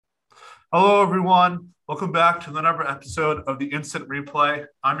Hello, everyone. Welcome back to another episode of the Instant Replay.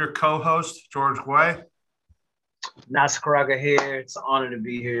 I'm your co-host, George Way. Nascaraga here. It's an honor to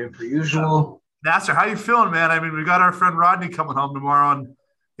be here per Yeah. usual. Nasser, how you feeling, man? I mean, we got our friend Rodney coming home tomorrow on,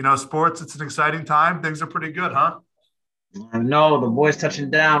 sports. It's an exciting time. Things are pretty good, huh? I know the boys touching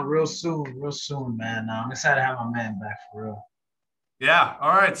down real soon, man. I'm excited to have my man back for real. Yeah. All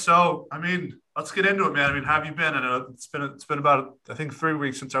right. So, I mean, let's get into it, man. I mean, how have you been? I know it's been about I think 3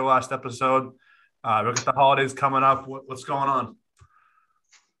 weeks since our last episode. Look at the holidays coming up. What's going on?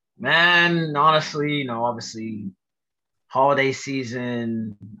 Man, honestly, obviously holiday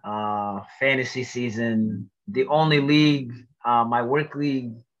season, fantasy season, the only league, my work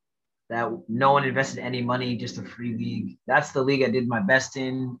league that no one invested any money, just a free league. That's the league I did my best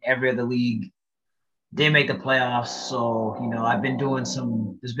in. Every other league didn't make the playoffs. So, I've been doing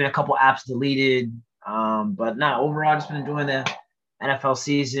there's been a couple apps deleted. But overall, just been enjoying the NFL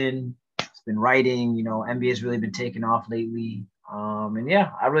season. It's been writing, NBA has really been taking off lately. And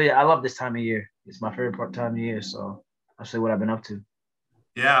yeah, I love this time of year. It's my favorite time of year. So that's really what I've been up to.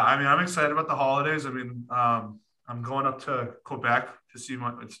 Yeah, I mean, I'm excited about the holidays. I mean, I'm going up to Quebec to see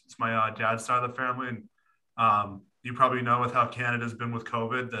it's my dad's side of the family, and you probably know with how Canada's been with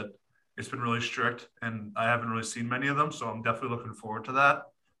COVID that it's been really strict, and I haven't really seen many of them, so I'm definitely looking forward to that.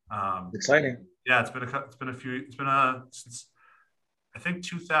 Um, Exciting. yeah, it's been since I think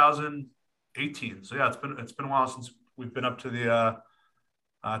 2018. So yeah, it's been a while since we've been up to the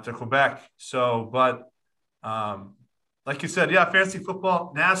to Quebec. So, but um, like you said, yeah, fantasy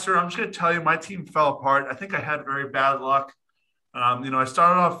football. Nasser, I'm just going to tell you, my team fell apart. I think I had very bad luck. I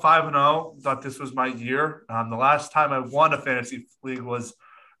started off 5-0, thought this was my year. The last time I won a fantasy league was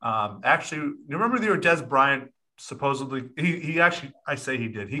actually, you remember the year Des Bryant supposedly, he actually, I say he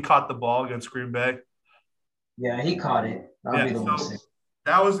did, he caught the ball against Green Bay. Yeah, he caught it. That'll be Yeah, the one so saying.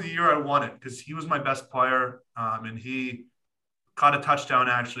 that was the year I won it because he was my best player, and he caught a touchdown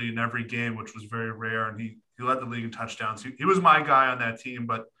actually in every game, which was very rare, and he led the league in touchdowns. He was my guy on that team,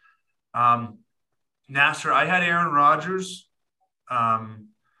 but um, Nasser, I had Aaron Rodgers. Um,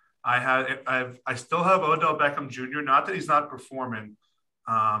 I still have Odell Beckham Jr. Not that he's not performing,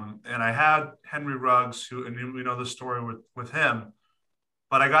 and I had Henry Ruggs, and we know the story with him.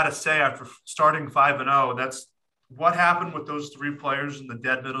 But I got to say, after starting 5-0, that's what happened with those three players in the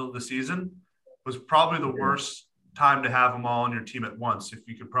dead middle of the season was probably the Yeah, worst time to have them all on your team at once, if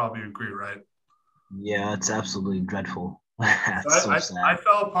you could probably agree, right? yeah, it's absolutely dreadful. So That's so I sad.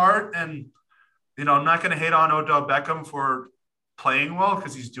 fell apart, and I'm not going to hate on Odell Beckham for playing well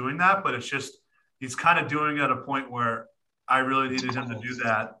because he's doing that, but it's just he's kind of doing it at a point where I really needed him to do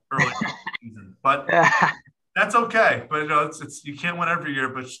that early in the season. But that's okay. But it's you can't win every year.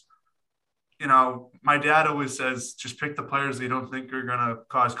 But my dad always says just pick the players that you don't think are going to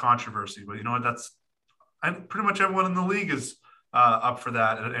cause controversy. But you know what? Pretty much everyone in the league is up for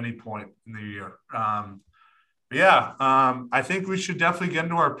that at any point in the year. I think we should definitely get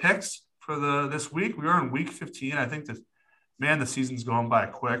into our picks for the this week. We are in week 15. I think that man, the season's going by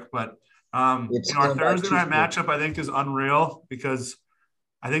quick, but It's our going by Thursday too night quick. matchup I think is unreal because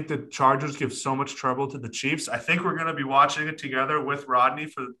I think the Chargers give so much trouble to the Chiefs. I think we're going to be watching it together with Rodney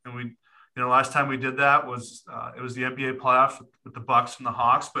and we, last time we did that was it was the NBA playoffs with the Bucks and the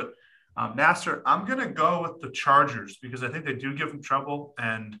Hawks. But Nasser, I'm going to go with the Chargers because I think they do give them trouble,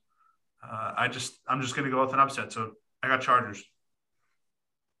 and I'm just going to go with an upset. So I got Chargers.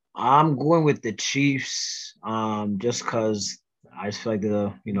 I'm going with the Chiefs, just because I just feel like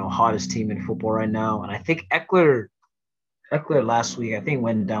they're the hottest team in football right now, and I think Eckler last week I think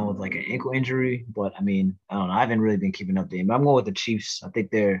went down with like an ankle injury, but I mean I don't know. I haven't really been keeping up the game. But I'm going with the Chiefs. I think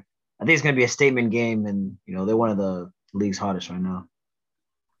it's gonna be a statement game, and they're one of the league's hottest right now.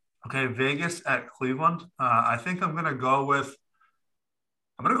 Okay, Vegas at Cleveland. I think I'm going to go with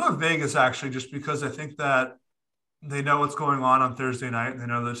Vegas actually, just because I think that they know what's going on Thursday night. They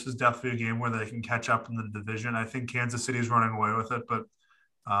know this is definitely a game where they can catch up in the division. I think Kansas City is running away with it, but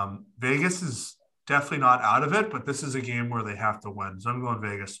Vegas is definitely not out of it. But this is a game where they have to win, so I'm going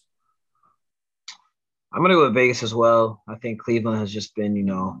Vegas. I'm gonna go with Vegas as well. I think Cleveland has just been,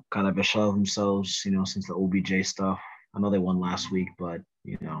 kind of a shell of themselves, since the OBJ stuff. I know they won last week, but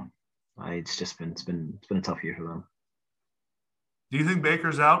it's been a tough year for them. Do you think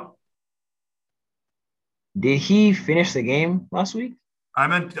Baker's out? Did he finish the game last week? I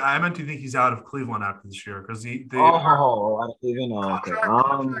meant do you think he's out of Cleveland after this year because the Oh, I don't even know. Okay.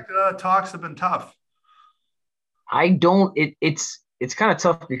 contract talks have been tough. I don't. It's kind of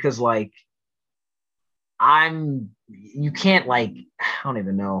tough because like you can't like I don't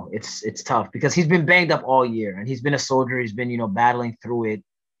even know. It's tough because he's been banged up all year and he's been a soldier. He's been battling through it.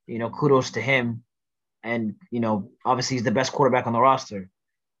 kudos to him. And, obviously he's the best quarterback on the roster.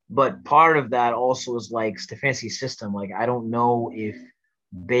 But part of that also is like Stefanski's system. Like, I don't know if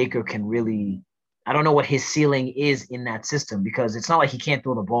Baker can really, I don't know what his ceiling is in that system, because it's not like he can't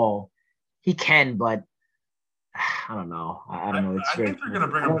throw the ball. He can, but I don't know. I don't know. It's I very. think they're going to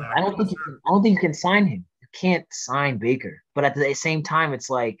bring him back. I don't think you can. I don't think you can sign him. You can't sign Baker. But at the same time, it's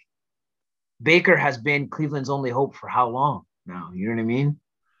like Baker has been Cleveland's only hope for how long now? You know what I mean?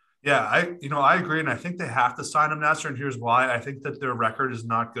 Yeah, I agree, and I think they have to sign him, Nasser. And here's why: I think that their record is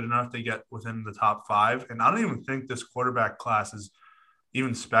not good enough to get within the top 5, and I don't even think this quarterback class is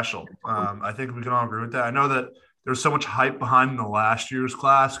even special. I think we can all agree with that. I know that there's so much hype behind the last year's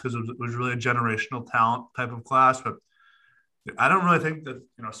class because it was really a generational talent type of class, but I don't really think that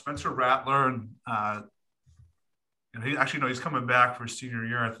Spencer Rattler and he's coming back for his senior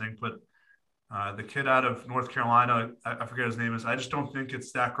year, I think, but. The kid out of North Carolina, I forget his name is. I just don't think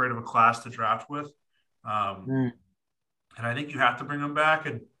it's that great of a class to draft with. And I think you have to bring him back.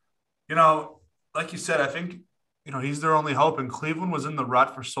 And, like you said, I think, he's their only hope. And Cleveland was in the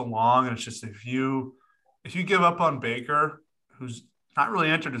rut for so long. And it's just if you give up on Baker, who's not really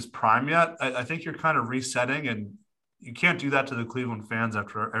entered his prime yet, I think you're kind of resetting. And you can't do that to the Cleveland fans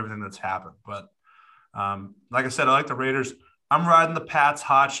after everything that's happened. But like I said, I like the Raiders. I'm riding the Pats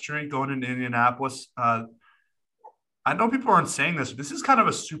hot streak going into Indianapolis. I know people aren't saying this, but this is kind of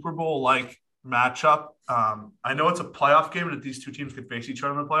a Super Bowl-like matchup. I know it's a playoff game and that these two teams could face each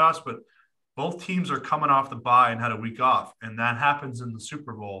other in the playoffs, but both teams are coming off the bye and had a week off, and that happens in the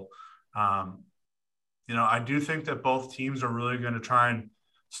Super Bowl. I do think that both teams are really going to try and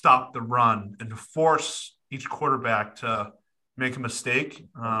stop the run and to force each quarterback to make a mistake.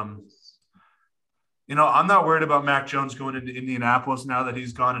 I'm not worried about Mac Jones going into Indianapolis now that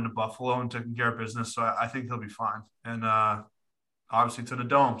he's gone into Buffalo and taking care of business. So I think he'll be fine. And obviously it's in a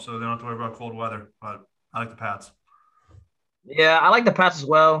dome, so they don't have to worry about cold weather. But I like the Pats. Yeah, I like the Pats as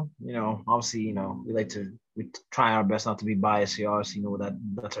well. Obviously, we try our best not to be biased here. Obviously,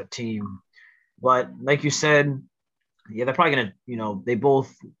 that's our team. But like you said, yeah, they're probably gonna, they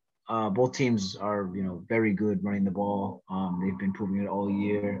both teams are, very good running the ball. They've been proving it all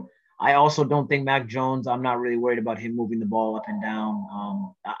year. I also don't think Mac Jones, I'm not really worried about him moving the ball up and down.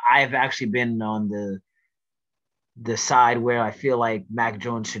 I've actually been on the side where I feel like Mac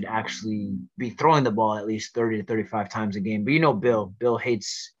Jones should actually be throwing the ball at least 30 to 35 times a game. But Bill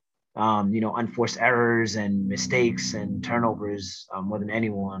hates, unforced errors and mistakes and turnovers more than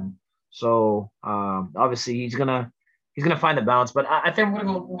anyone. So obviously he's gonna find the balance. But I think I'm gonna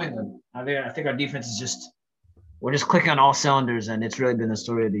go with England. I think our defense is we're just clicking on all cylinders, and it's really been the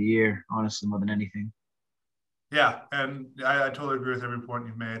story of the year, honestly, more than anything. Yeah, and I totally agree with every point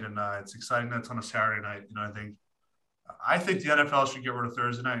you've made, and it's exciting that it's on a Saturday night. I think the NFL should get rid of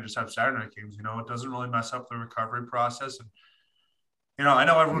Thursday night and just have Saturday night games. It doesn't really mess up the recovery process. And, I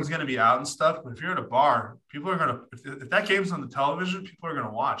know everyone's going to be out and stuff, but if you're at a bar, people are going to – if that game's on the television, people are going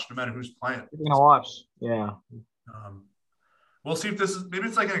to watch no matter who's playing. They're going to watch, yeah. We'll see if this is – maybe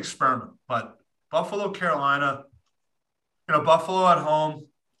it's like an experiment, but Buffalo, Carolina – Buffalo at home.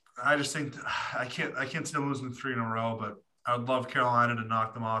 I just think I can't see them losing 3 in a row, but I would love Carolina to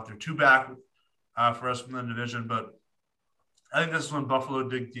knock them off. They're 2 back for us from the division, but I think this is when Buffalo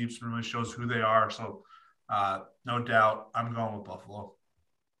dig deep and really shows who they are. So no doubt I'm going with Buffalo.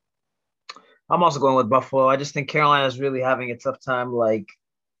 I'm also going with Buffalo. I just think Carolina is really having a tough time,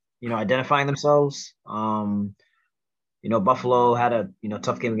 identifying themselves. Buffalo had a,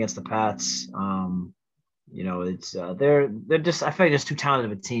 tough game against the Pats. It's they're just, I feel like just too talented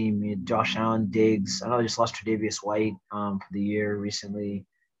of a team. Josh Allen, Diggs. I know they just lost Tre'Davious White for the year recently.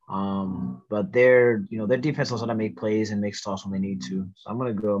 But their defense knows how to make plays and make stops when they need to. So I'm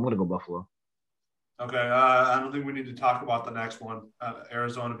gonna go Buffalo. Okay, I don't think we need to talk about the next one.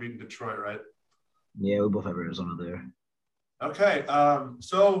 Arizona beating Detroit, right? Yeah, we both have Arizona there. Okay,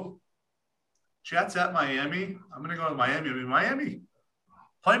 so Jets at Miami. I'm gonna go with Miami. Miami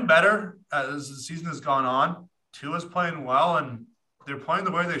playing better as the season has gone on. Tua's playing well, and they're playing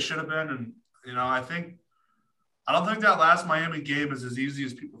the way they should have been. And I don't think that last Miami game is as easy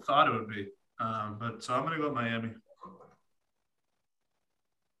as people thought it would be. But so I'm going to go with Miami.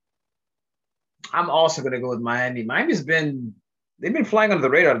 I'm also going to go with Miami. They've been flying under the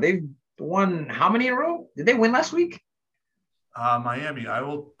radar. They've won how many in a row? Did they win last week? Miami. I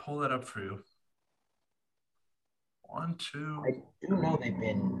will pull that up for you. 1, 2. I do know they've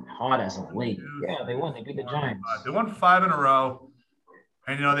been hot as of late. Yeah, they won. They beat the Giants. They won 5 in a row.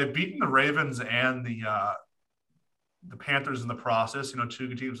 And, they've beaten the Ravens and the Panthers in the process, 2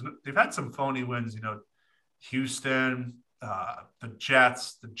 good teams. They've had some phony wins, Houston, the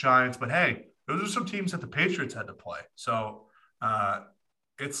Jets, the Giants. But hey, those are some teams that the Patriots had to play. So I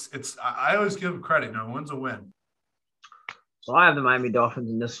always give them credit. A win's a win. So I have the Miami Dolphins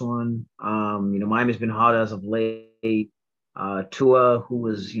in this one. Miami's been hot as of late. Tua, who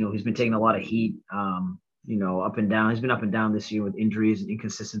was, he's been taking a lot of heat, up and down. He's been up and down this year with injuries and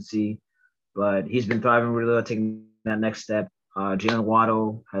inconsistency, but he's been thriving really well, taking that next step. Jalen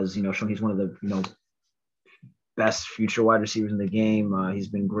Waddle has, shown he's one of the, best future wide receivers in the game. He's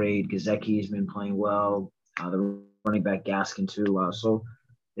been great. Gesicki has been playing well. The running back Gaskin too. So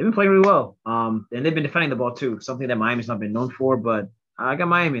they've been playing really well. And they've been defending the ball too, something that Miami's not been known for. But I got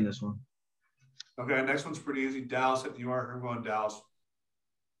Miami in this one. Okay, next one's pretty easy. Dallas at New York. I'm going Dallas.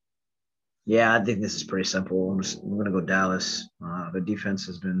 Yeah, I think this is pretty simple. I'm going to go Dallas. The defense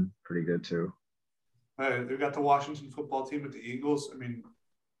has been pretty good too. Hey, they've got the Washington football team with the Eagles. I mean,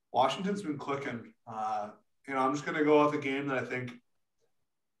 Washington's been clicking. I'm just going to go with a game that I think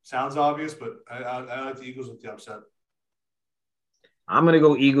sounds obvious, but I like the Eagles with the upset. I'm going to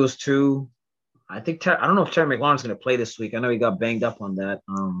go Eagles too. I don't know if Terry McLaurin's going to play this week. I know he got banged up on that.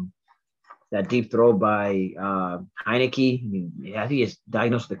 That deep throw by Heineke. I think he's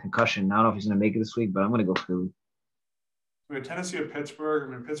diagnosed with a concussion. I don't know if he's going to make it this week, but I'm going to go Philly. Tennessee or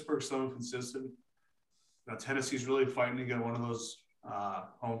Pittsburgh. Pittsburgh's so inconsistent. Tennessee's really fighting to get one of those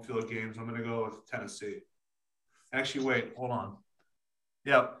home field games. I'm going to go with Tennessee. Actually, wait, hold on.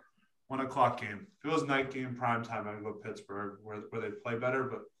 Yep, 1 o'clock game. If it was night game, prime time, I'd go Pittsburgh, where they play better,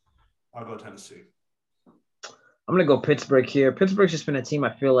 but I'll go Tennessee. I'm going to go Pittsburgh here. Pittsburgh's just been a team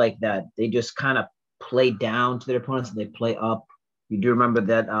I feel like that they just kind of play down to their opponents and they play up. You do remember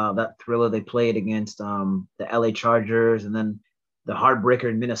that thriller they played against the LA Chargers and then the heartbreaker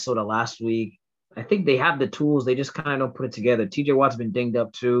in Minnesota last week. I think they have the tools. They just kind of don't put it together. TJ Watt's been dinged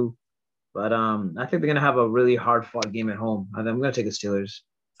up too. But I think they're going to have a really hard-fought game at home. I'm going to take the Steelers.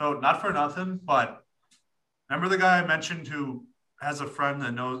 So not for nothing, but remember the guy I mentioned who has a friend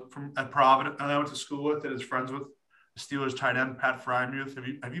that knows at Providence and I went to school with that is friends with the Steelers tight end, Pat Freiermuth.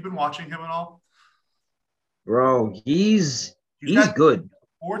 Have you been watching him at all? Bro, he's good.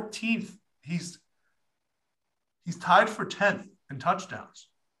 14th. He's tied for 10th in touchdowns.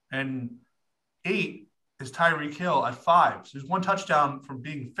 And 8 is Tyreek Hill at 5. So there's 1 touchdown from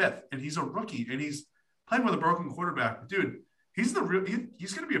being 5th, and he's a rookie, and he's playing with a broken quarterback. Dude, he's going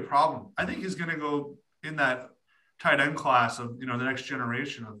to be a problem. I think he's going to go in that tight end class of, the next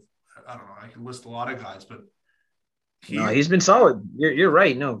generation of, I don't know, I can list a lot of guys, but he's been solid. You're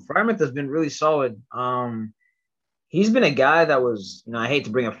right. No, Freiermuth has been really solid. He's been a guy that was, I hate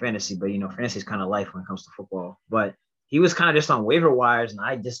to bring up fantasy, but, fantasy is kind of life when it comes to football, but he was kind of just on waiver wires, and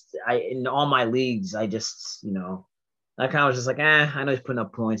I in all my leagues, I just, I kind of was just like, I know he's putting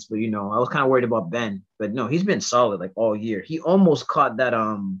up points, but I was kind of worried about Ben. But no, he's been solid like all year. He almost caught that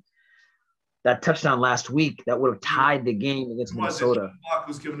touchdown last week that would have tied the game against Minnesota. Block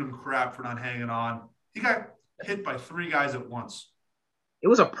was giving him crap for not hanging on. He got hit by 3 guys at once. It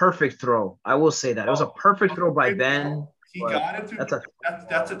was a perfect throw. I will say that. It was a perfect throw by Ben. He got it.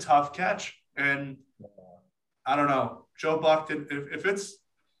 That's a tough catch. And I don't know. Joe Buck did. If it's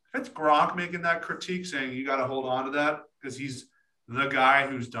Gronk making that critique, saying you got to hold on to that because he's the guy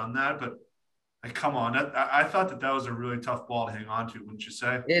who's done that, but come on, I thought that was a really tough ball to hang on to, wouldn't you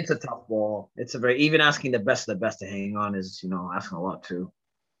say? It's a tough ball. It's even asking the best of the best to hang on is asking a lot too.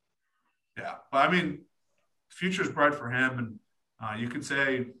 Yeah, but future's bright for him, and you could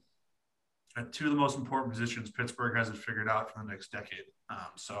say at 2 of the most important positions, Pittsburgh hasn't figured out for the next decade.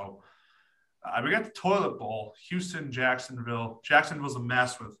 We got the toilet bowl, Houston, Jacksonville. Jacksonville's a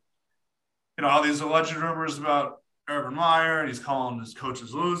mess with, all these alleged rumors about Urban Meyer, and he's calling his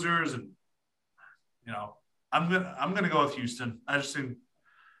coaches losers. And, I'm gonna go with Houston. I just think,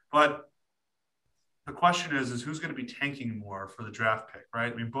 but the question is who's going to be tanking more for the draft pick,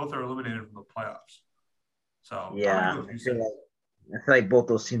 right? Both are eliminated from the playoffs. So yeah, I feel like both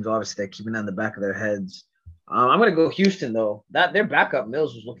those teams obviously they're keeping that in the back of their heads. I'm gonna go Houston though. That their backup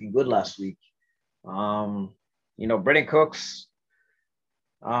Mills was looking good last week. Brendan Cooks,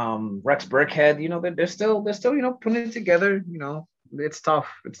 Rex Burkhead, they're still putting it together. It's tough.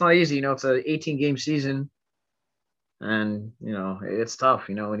 It's not easy. It's an 18-game season, and it's tough.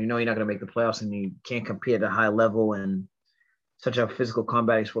 When you're not going to make the playoffs and you can't compete at a high level and such a physical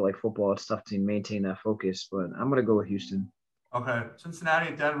combat sport like football, it's tough to maintain that focus. But I'm gonna go with Houston. Okay, Cincinnati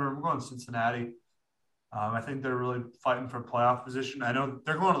at Denver. We're going Cincinnati. I think they're really fighting for playoff position. I know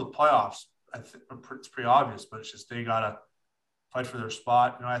they're going to the playoffs. I think it's pretty obvious, but it's just they gotta fight for their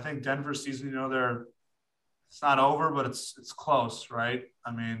spot. I think Denver's season, it's not over, but it's close, right?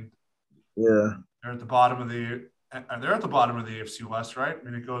 Yeah, they're at the bottom of the and they're at the bottom of the AFC West, right? I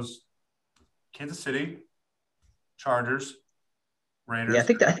mean, it goes Kansas City, Chargers, Yeah, Raiders. I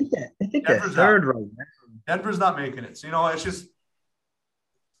think they're Denver's out. third right now. Denver's not making it. So, it's just,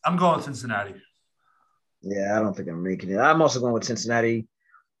 I'm going Cincinnati. Yeah, I don't think I'm making it. I'm also going with Cincinnati.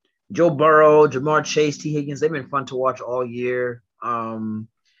 Joe Burrow, Jamar Chase, T. Higgins, they've been fun to watch all year.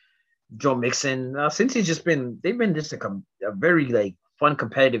 Joe Mixon, since they've been just a very like fun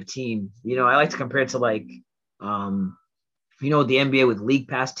competitive team. I like to compare it to like, the NBA with league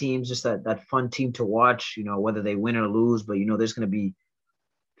pass teams, just that fun team to watch. Whether they win or lose, but there's going to be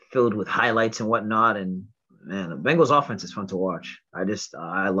filled with highlights and whatnot. And man, the Bengals offense is fun to watch.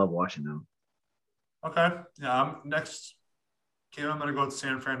 I love watching them. Okay, yeah. Next game, I'm going to go with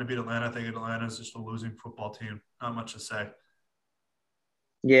San Fran to beat Atlanta. I think Atlanta is just a losing football team. Not much to say.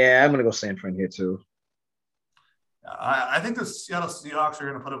 Yeah, I'm gonna go San Fran here too. I think the Seattle Seahawks are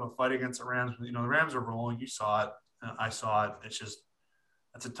going to put up a fight against the Rams. The Rams are rolling. You saw it. I saw it.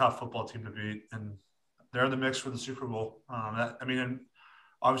 That's a tough football team to beat, and they're in the mix for the Super Bowl. And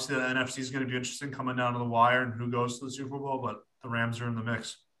obviously the NFC is going to be interesting coming down to the wire and who goes to the Super Bowl, but the Rams are in the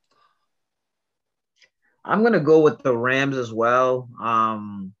mix. I'm gonna go with the Rams as well.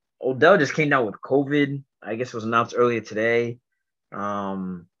 Odell just came down with COVID. I guess it was announced earlier today.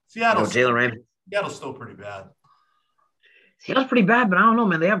 Jalen Ramsey. Seattle's still pretty bad. Seattle's pretty bad, but I don't know,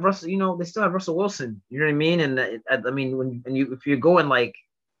 man. They have Russell. They still have Russell Wilson. You know what I mean? And if you're going like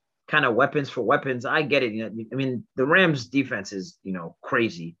kind of weapons for weapons, I get it. The Rams defense is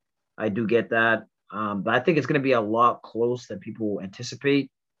crazy. I do get that, but I think it's going to be a lot close than people anticipate.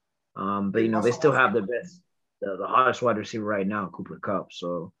 But they still have the best, the hottest wide receiver right now, Cooper Kupp.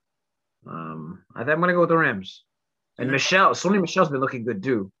 So, I think I'm going to go with the Rams. And Sony Michel's been looking good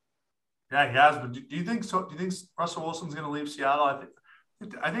too. Yeah, he has. But do you think so? Do you think Russell Wilson's going to leave Seattle?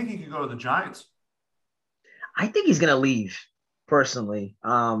 I think he could go to the Giants. I think he's going to leave personally.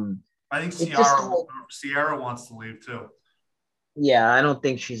 I think Sierra wants to leave too. Yeah, I don't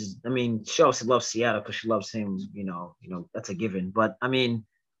think she obviously loves Seattle because she loves him. That's a given. But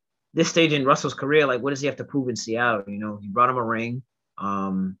this stage in Russell's career, like, what does he have to prove in Seattle? He brought him a ring.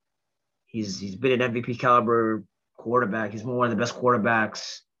 He's been an MVP caliber quarterback. He's been one of the best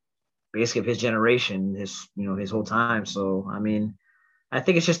quarterbacks, basically, of his generation, his whole time. So, I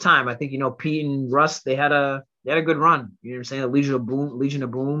think it's just time. I think, Pete and Russ, they had a good run. You know what I'm saying? The Legion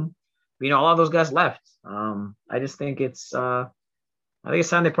of Boom. But, a lot of those guys left. I just think it's time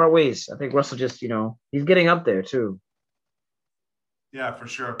they part ways. I think Russell just, he's getting up there too. Yeah, for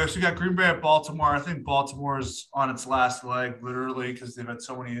sure. So we got Green Bay at Baltimore. I think Baltimore is on its last leg, literally, because they've had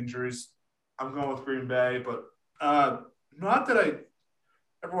so many injuries. I'm going with Green Bay, but not that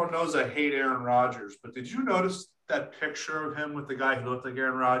everyone knows I hate Aaron Rodgers, but did you notice that picture of him with the guy who looked like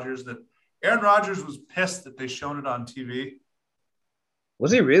Aaron Rodgers? That Aaron Rodgers was pissed that they shown it on TV.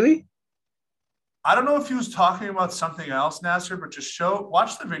 Was he really? I don't know if he was talking about something else, Nasser, but just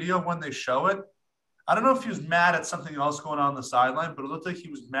watch the video when they show it. I don't know if he was mad at something else going on the sideline, but it looked like he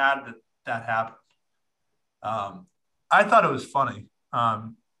was mad that happened. I thought it was funny.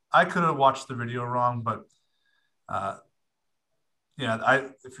 I could have watched the video wrong, but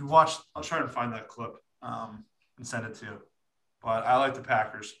if you watch, I'll try and find that clip and send it to you. But I like the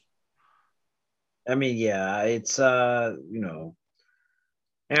Packers. It's Aaron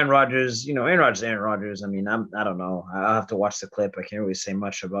Rodgers. Aaron Rodgers. I don't know. I'll have to watch the clip. I can't really say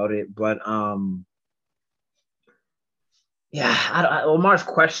much about it, but Lamar's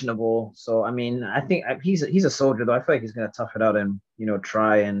questionable. So I think he's a soldier though. I feel like he's gonna tough it out and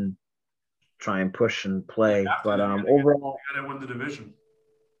try and push and play. But overall, gotta win the division.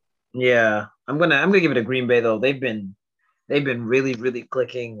 Yeah, I'm gonna give it to Green Bay though. They've been really, really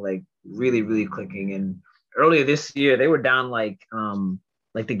clicking, like really, really clicking. And earlier this year, they were down like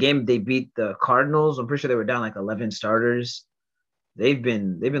the game they beat the Cardinals. I'm pretty sure they were down like 11 starters. They've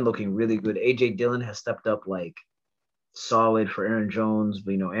been looking really good. AJ Dillon has stepped up like solid for Aaron Jones,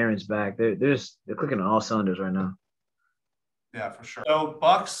 but Aaron's back. They're clicking on all cylinders right now. Yeah, for sure. So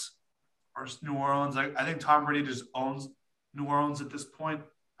Bucks versus New Orleans. I think Tom Brady just owns New Orleans at this point.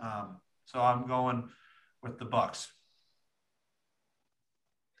 So I'm going with the Bucks.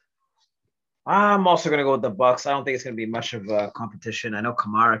 I'm also going to go with the Bucks. I don't think it's going to be much of a competition. I know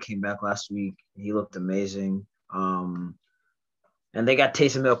Kamara came back last week. He looked amazing. And they got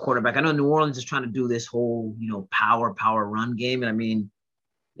Taysom Hill quarterback. I know New Orleans is trying to do this whole, power run game. And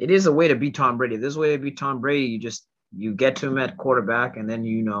it is a way to beat Tom Brady. If there's a way to beat Tom Brady, you get to him at quarterback and then,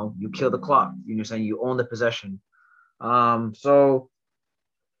 you kill the clock. Saying you own the possession. So,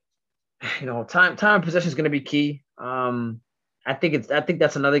 time of possession is going to be key. I think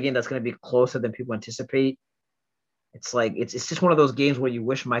that's another game that's going to be closer than people anticipate. it's like it's just one of those games where you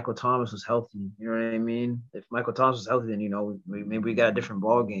wish Michael Thomas was healthy. You know what I mean? If Michael Thomas was healthy, then maybe we got a different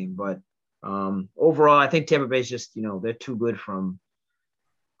ball game. But overall, I think Tampa Bay's just they're too good from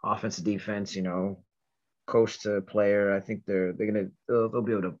offense to defense. Coach to player. I think they'll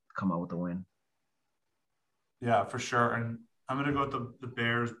be able to come out with a win. Yeah, for sure. And I'm gonna go with the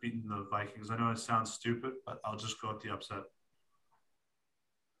Bears beating the Vikings. I know it sounds stupid, but I'll just go with the upset.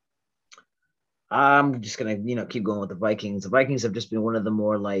 I'm just gonna, keep going with the Vikings. The Vikings have just been one of the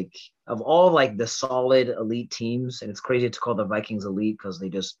more like of all like the solid elite teams, and it's crazy to call the Vikings elite because they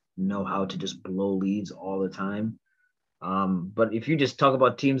just know how to just blow leads all the time. But if you just talk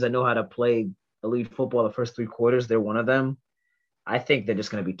about teams that know how to play elite football the first three quarters, they're one of them. I think they're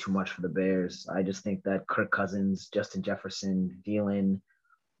just gonna be too much for the Bears. I just think that Kirk Cousins, Justin Jefferson, Thielen,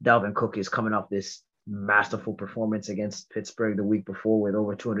 Dalvin Cook is coming off this masterful performance against Pittsburgh the week before with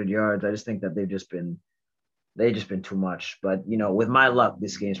over 200 yards. I just think that they've just been too much. But with my luck,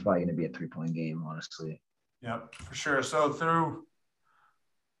 this game's probably going to be a 3-point game, honestly. Yeah, for sure. So through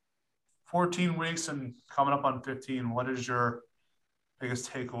 14 weeks and coming up on 15, what is your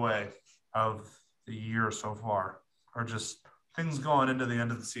biggest takeaway of the year so far, or just things going into the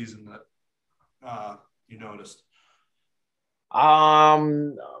end of the season that you noticed?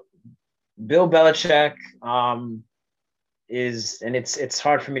 Um, Bill Belichick is, and it's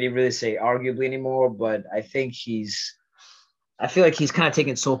hard for me to really say arguably anymore, but I feel like he's kind of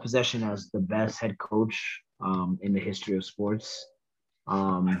taken sole possession as the best head coach in the history of sports.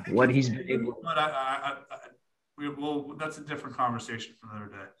 I think What it's he's been good, able, but that's a different conversation for another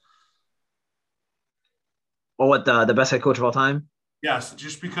day. or what the best head coach of all time. Yes,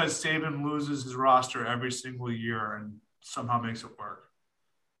 just because Saban loses his roster every single year and somehow makes it work.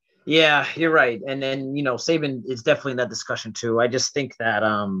 Yeah, you're right. And then, Saban is definitely in that discussion too. I just think that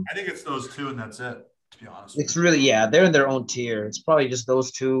I think it's those two, and that's it, to be honest with it's really, yeah, they're in their own tier. It's probably just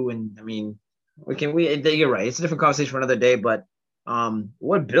those two. And I mean, you're right. It's a different conversation for another day, but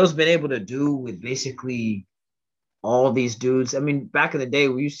what Bill's been able to do with basically all these dudes. I mean, back in the day,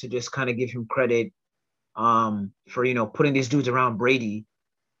 we used to just kind of give him credit for, putting these dudes around Brady.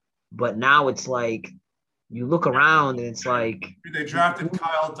 But now it's like you look around and it's like, you. They drafted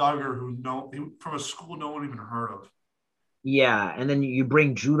Kyle Duggar, from a school no one even heard of. yeah, and then you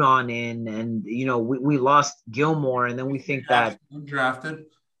bring Judon in, and we lost Gilmore, and then we think that Undrafted.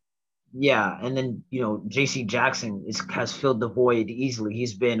 yeah, and then J.C. Jackson has filled the void easily.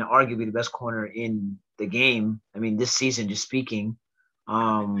 He's been arguably the best corner in the game. I mean, this season, just speaking. They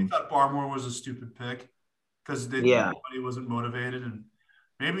thought Barmore was a stupid pick because Yeah, nobody wasn't motivated, and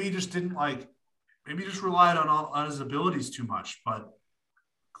maybe he just didn't like. Maybe he just relied on his abilities too much, but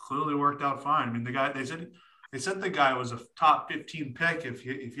clearly worked out fine. I mean, the guy they said the guy was a top 15 pick if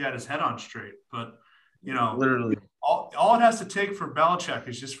he had his head on straight, but literally. all it has to take for Belichick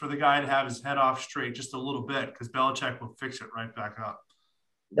is just for the guy to have his head off straight just a little bit, because Belichick will fix it right back up.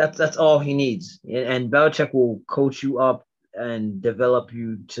 That's all he needs, and Belichick will coach you up and develop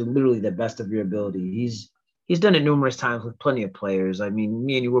you to literally the best of your ability. He's done it numerous times with plenty of players. I mean,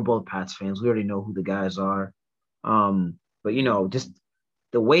 me and you were both Pats fans. We already know who the guys are. But just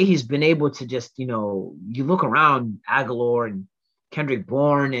the way he's been able to just, you look around Aguilar and Kendrick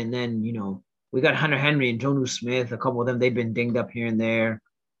Bourne, and then, we got Hunter Henry and Jonu Smith. A couple of them, they've been dinged up here and there.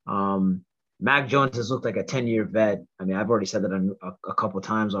 Mac Jones has looked like a 10-year vet. I mean, I've already said that a couple of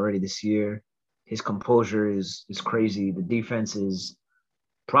times already this year. His composure is crazy. The defense is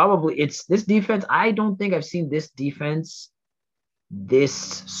it's this defense. I don't think I've seen this defense this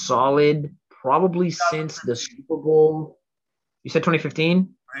solid probably since the Super Bowl. You said 2015?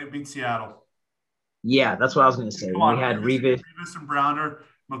 Right, beat Seattle. Yeah, that's what I was going to say. Come on, We had Revis and Browner,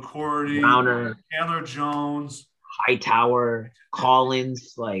 McCourty, Chandler Jones, Hightower,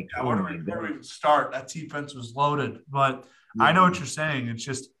 Collins. Like, yeah, where do we even start? That defense was loaded. But I know what you're saying. It's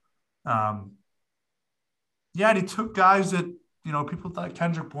just, yeah, he took guys that, people thought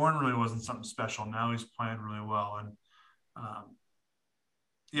Kendrick Bourne really wasn't something special. Now he's playing really well. And,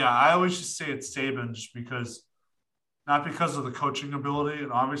 yeah, I always just say it's Saban just because, not because of the coaching ability,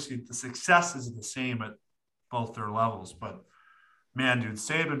 and obviously the success is the same at both their levels. But, man, dude,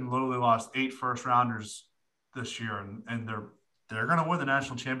 Saban literally lost 8 first-rounders this year, and they're going to win the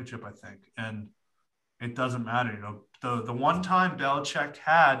national championship, I think. And it doesn't matter. The one time Belichick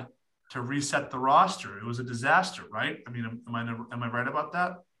had to reset the roster, it was a disaster, right? I mean, am I right about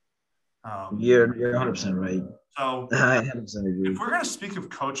that? You're 100% right. So I 100% agree. If we're going to speak of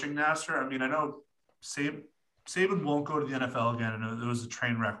coaching, Nasser, I mean, I know Saban won't go to the NFL again, and it was a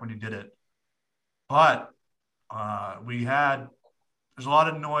train wreck when he did it. But we had there's a lot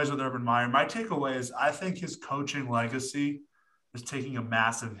of noise with Urban Meyer. My takeaway is I think his coaching legacy is taking a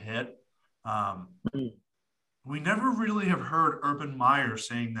massive hit. Um, Mm. we never really have heard Urban Meyer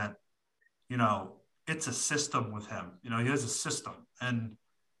saying that, it's a system with him. He has a system. And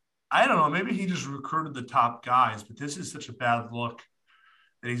I don't know, maybe he just recruited the top guys, but this is such a bad look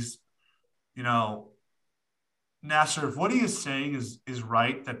that he's, you know, Nasser, if what he is saying is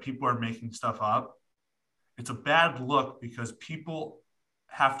right, that people are making stuff up, it's a bad look because people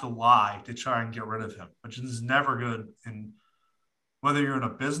have to lie to try and get rid of him, which is never good. And whether you're in a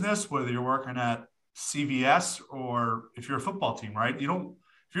business, whether you're working at CVS, or if you're a football team, right?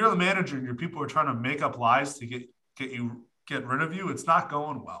 If you're the manager and your people are trying to make up lies to get rid of you, it's not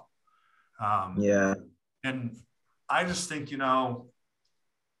going well. Yeah. And I just think,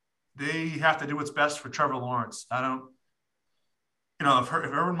 they have to do what's best for Trevor Lawrence. I don't, if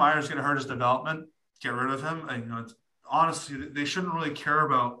Urban Meyer is going to hurt his development, get rid of him. And, honestly, they shouldn't really care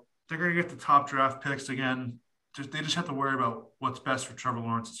about. They're going to get the top draft picks again. They just have to worry about what's best for Trevor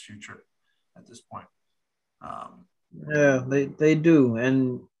Lawrence's future at this point. Yeah, they do.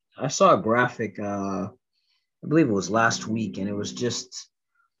 And I saw a graphic, I believe it was last week, and it was just,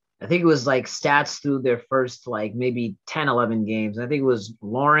 I think it was like stats through their first like maybe 10, 11 games. I think it was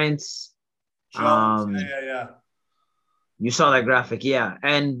Lawrence. Jones, yeah. You saw that graphic, yeah.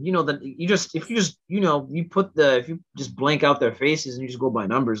 And that if you just blank out their faces and you just go by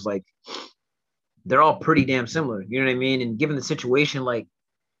numbers, like they're all pretty damn similar. You know what I mean? And given the situation, like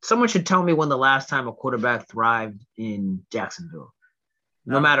someone should tell me when the last time a quarterback thrived in Jacksonville,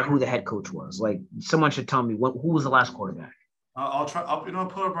 no matter who the head coach was. Like someone should tell me who was the last quarterback. I'll try. I'll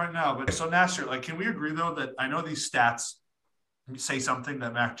pull it up right now. But so Nasser, like, can we agree though that I know these stats say something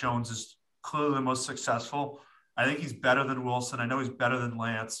that Mac Jones is clearly the most successful. I think he's better than Wilson. I know he's better than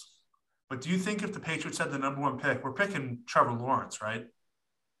Lance. But do you think if the Patriots had the number one pick, we're picking Trevor Lawrence, right?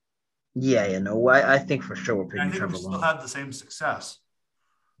 Yeah, no, I think for sure we're picking Trevor Lawrence. Lawrence. Still had the same success.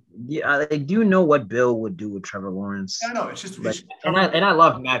 Yeah, I do know what Bill would do with Trevor Lawrence. Yeah, I know. It's just, I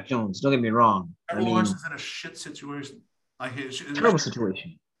love Mac Jones. Don't get me wrong. Trevor Lawrence is in a shit situation. Like it's terrible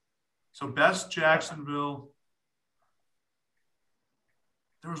situation. So best Jacksonville.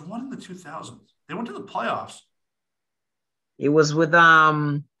 There was one in the 2000s. They went to the playoffs. It was with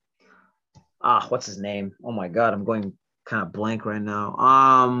what's his name? Oh my God, I'm going kind of blank right now.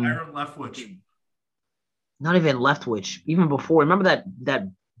 Byron Leftwich. Not even Leftwich. Even before, remember that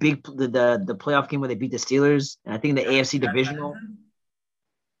big the playoff game where they beat the Steelers, and I think the AFC divisional.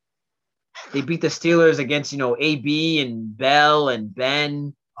 They beat the Steelers against AB and Bell and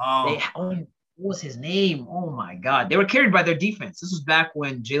Ben. What was his name? Oh my God, they were carried by their defense. This was back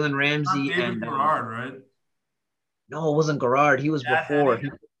when Jalen Ramsey David Garrard, right? No, it wasn't Garrard. He was before.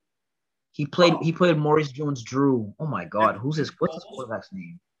 He played Maurice Jones-Drew. Oh my God, what's his quarterback's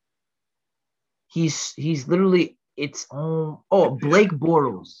name? He's literally Blake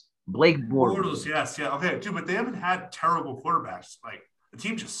Bortles. Blake Bortles. Yes, yeah, okay, dude, but they haven't had terrible quarterbacks. Like the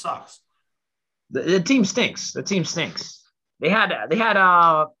team just sucks. The team stinks. They had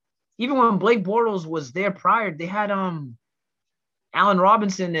even when Blake Bortles was there prior, they had Allen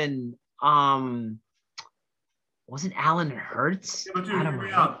Robinson and was it Allen Hurts? Yeah, but dude, hear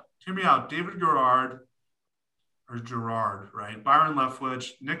me out. David Gerard, right? Byron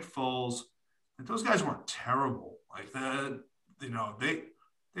Leftwich, Nick Foles. Like, those guys weren't terrible. Like that,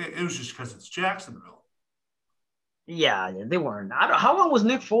 it was just because it's Jacksonville. Yeah, they weren't. How long was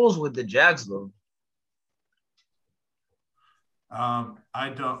Nick Foles with the Jags though?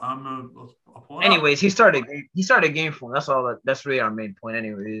 Anyways, he started a game for him. That's all. That's really our main point.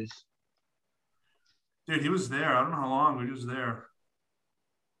 Anyways, dude, he was there. I don't know how long, but he was there.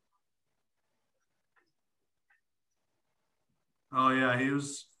 Oh yeah, he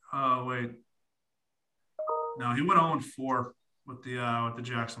was. Oh wait, no, he went 0-4 with the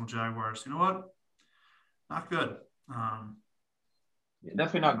Jacksonville Jaguars. You know what? Not good.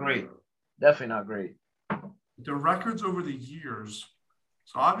 Definitely not great. Definitely not great. The records over the years.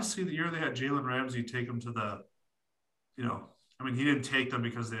 So obviously the year they had Jalen Ramsey take them to the, he didn't take them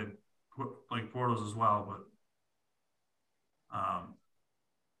because they had like Bortles as well, but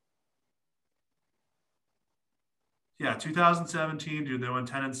 2017, dude, they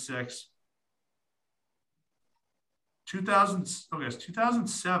went 10-6.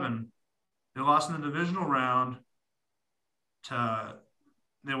 2007, they lost in the divisional round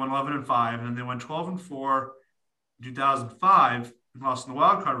they went 11-5, and then they went 12-4 in 2005 and lost in the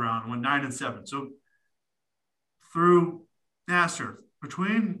wild card round and went 9-7. So through Nasser,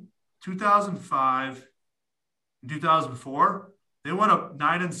 between 2005 and 2004, they went up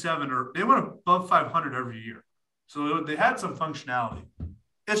 9-7, or they went above 500 every year. So they had some functionality.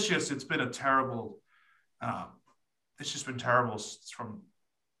 It's been a terrible. It's just been terrible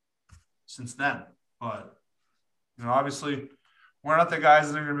since then. But obviously, we're not the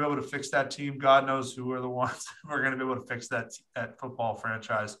guys that are going to be able to fix that team. God knows who are the ones who are going to be able to fix that football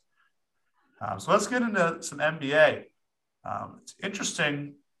franchise. So let's get into some NBA. It's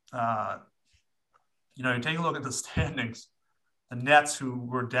interesting. You take a look at the standings. The Nets, who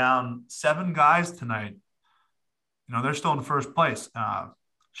were down 7 guys tonight, they're still in first place.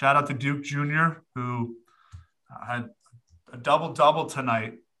 Shout out to Duke Jr., who had a double-double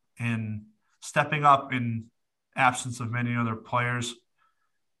tonight in stepping up in absence of many other players.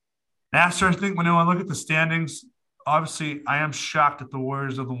 Nasser, I think when I look at the standings, obviously I am shocked that the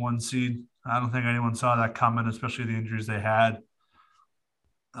Warriors are the 1 seed. I don't think anyone saw that coming, especially the injuries they had.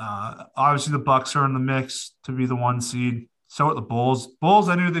 Obviously the Bucks are in the mix to be the 1 seed. So are the Bulls. Bulls,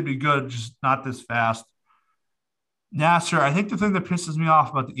 I knew they'd be good, just not this fast. Nasser, I think the thing that pisses me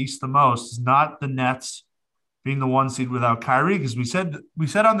off about the East the most is not the Nets being the 1 seed without Kyrie, because we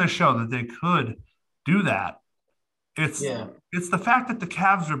said on this show that they could do that. It's the fact that the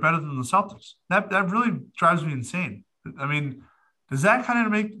Cavs are better than the Celtics. That really drives me insane. I mean, does that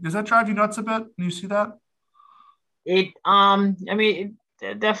drive you nuts a bit when you see that?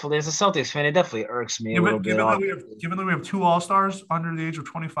 Definitely, as a Celtics fan, it definitely irks me a little bit. Given that we have 2 All-Stars under the age of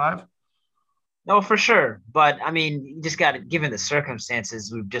 25. No, for sure. But you just got to, given the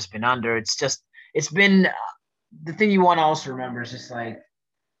circumstances we've just been under, it's been the thing you want to also remember is just like,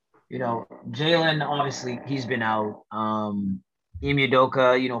 Jalen, obviously he's been out. Ime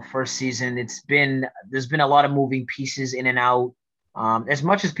Udoka, first season, there's been a lot of moving pieces in and out. As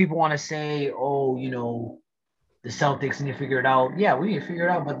much as people want to say, the Celtics need to figure it out. Yeah, we need to figure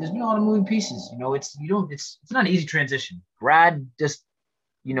it out, but there's been a lot of moving pieces. It's not an easy transition. Brad just,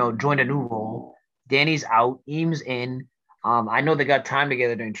 joined a new role. Danny's out. Eames in. I know they got time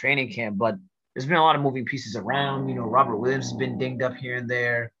together during training camp, but there's been a lot of moving pieces around. Robert Williams has been dinged up here and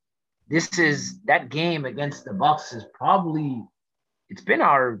there. That game against the Bucks is probably, it's been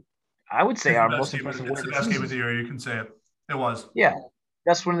I would say our most impressive win. It's the best game of the year. You can say it. It was. Yeah,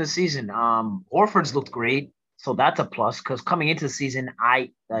 best win of the season. Horford's looked great, so that's a plus because coming into the season,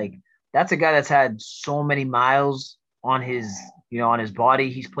 that's a guy that's had so many miles on his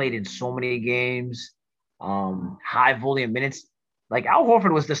body. He's played in so many games, high volume minutes. Like Al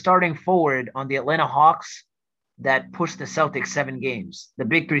Horford was the starting forward on the Atlanta Hawks that pushed the Celtics 7 games, the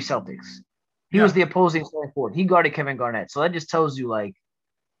big 3 Celtics. He was the opposing starting forward. He guarded Kevin Garnett. So that just tells you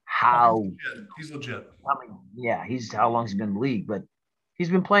how he's legit. He's how long he's been in the league, but he's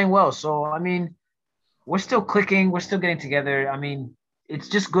been playing well. So we're still clicking, we're still getting together. It's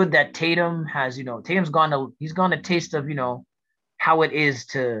just good that Tatum has, Tatum's gone a taste of, how it is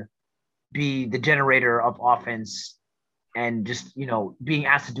to be the generator of offense and just, being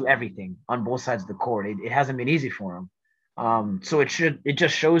asked to do everything on both sides of the court. It hasn't been easy for him. So it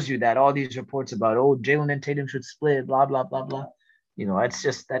just shows you that all these reports about, Jalen and Tatum should split, blah, blah, blah, blah. It's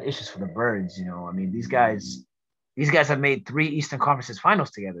just that it's just for the birds, these guys have made 3 Eastern Conferences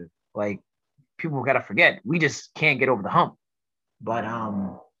finals together. Like, people got to forget, we just can't get over the hump. But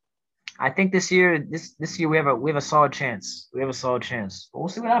I think this year we have a solid chance. But we'll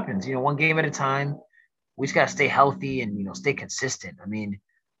see what happens. 1 game at a time. We just got to stay healthy and, stay consistent.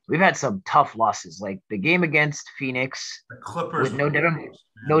 We've had some tough losses, like the game against Phoenix the Clippers with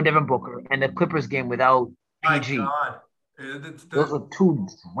no Devin Booker, and the Clippers game without PG. My God. Those are 2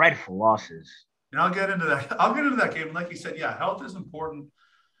 dreadful losses. And I'll get into that game. Like you said, health is important.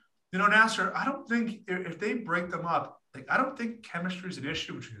 Nasser, I don't think if they break them up, I don't think chemistry is an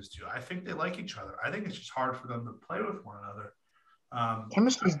issue between these 2. I think they like each other. I think it's just hard for them to play with one another.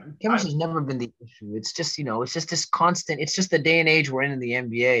 Chemistry's never been the issue. It's just, it's just this constant, it's just the day and age we're in the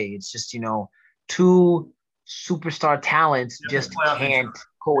NBA. It's just, 2 superstar talents just can't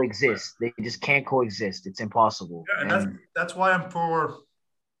coexist. They just can't coexist. It's impossible. Yeah, and that's why I'm for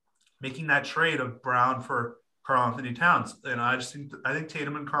making that trade of Brown for Karl-Anthony Towns. And I think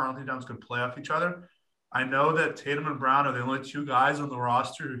Tatum and Karl-Anthony Towns could play off each other. I know that Tatum and Brown are the only 2 guys on the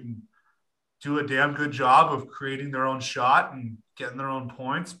roster who can do a damn good job of creating their own shot and getting their own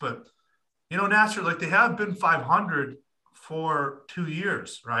points. But, Nasser, they have been 500 for 2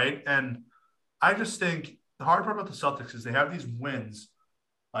 years, right? And I just think the hard part about the Celtics is they have these wins.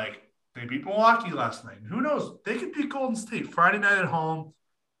 They beat Milwaukee last night. Who knows? They could beat Golden State Friday night at home.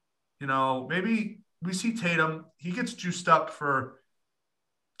 Maybe we see Tatum. He gets juiced up for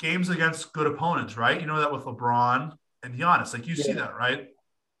games against good opponents, right? You know that with LeBron and Giannis. You see that, right?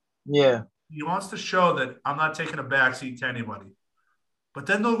 Yeah. He wants to show that I'm not taking a backseat to anybody. But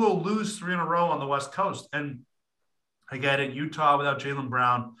then they'll go lose 3 in a row on the West Coast. And I get it. Utah without Jaylen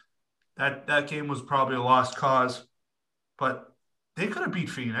Brown, that game was probably a lost cause, but they could have beat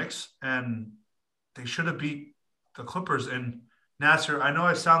Phoenix and they should have beat the Clippers. And Nasser, I know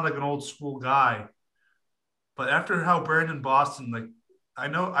I sound like an old school guy, but after how Brandon Boston, like I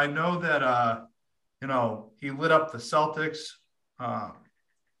know that he lit up the Celtics. Uh,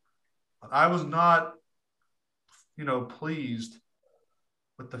 I was not, pleased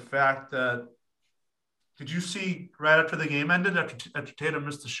with the fact that did you see right after the game ended, after Tatum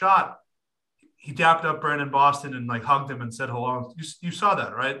missed the shot, he dapped up Brandon Boston and like hugged him and said hello. You saw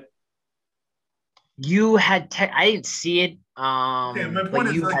that, right? You had I didn't see it, Okay, my point but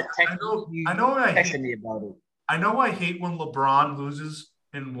is you like had I know texted me about it. I know I hate when LeBron loses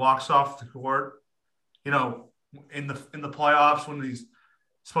and walks off the court. You know, in the playoffs when he's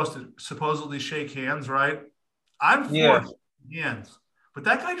supposed to supposedly shake hands, right? I'm Yeah. for hands, but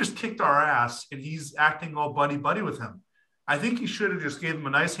that guy just kicked our ass, and he's acting all buddy buddy with him. I think he should have just gave him a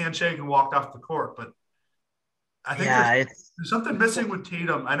nice handshake and walked off the court. But I think Yeah, there's something missing with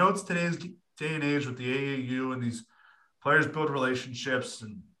Tatum. I know it's today's day and age with the AAU and these players build relationships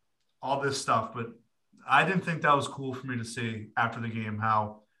and all this stuff, but I didn't think that was cool for me to see after the game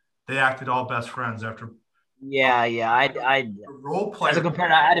how they acted all best friends after yeah. I a role as a player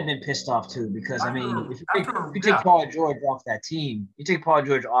competitor, I'd have been pissed off too because I mean, if you take yeah, Paul George off that team, you take Paul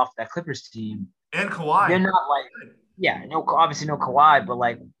George off that Clippers team, and you're Kawhi. not like yeah, no, obviously no Kawhi, but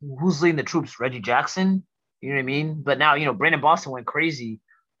like who's leading the troops? Reggie Jackson, you know what I mean? But now Brandon Boston went crazy,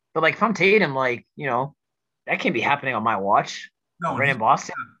 but like if I'm Tatum, like that can't be happening on my watch. No, and Brandon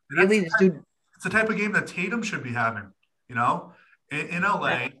Boston, and really, this dude. it's the type of game that Tatum should be having, in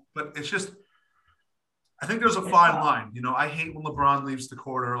LA. But it's just I think there's a It's fine line. I hate when LeBron leaves the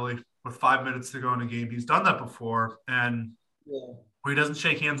court early with 5 minutes to go in a game. He's done that before, and yeah. where he doesn't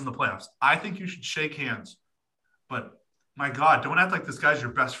shake hands in the playoffs. I think you should shake hands, but my God, don't act like this guy's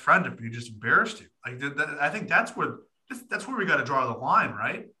your best friend if you just embarrassed you. Like I think that's where we got to draw the line,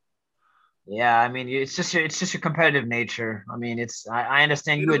 right? Yeah, I mean, it's just your competitive nature. I mean, I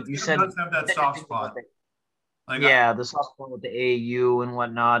understand you said does have that soft spot. Like yeah, the soft spot with the AAU and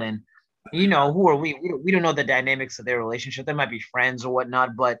whatnot, and who are we? We don't know the dynamics of their relationship. They might be friends or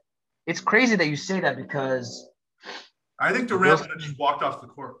whatnot, but it's crazy that you say that because I think Durant just walked off the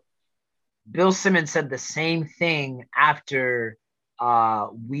court. Bill Simmons said the same thing after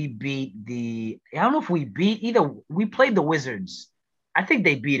we beat the. I don't know if we beat either. We played the Wizards. I think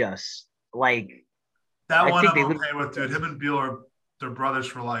they beat us. Like that I one think I'm okay with, dude. Him and Beal are they're brothers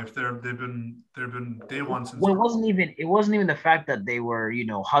for life. They've been day one since. Well, it wasn't even the fact that they were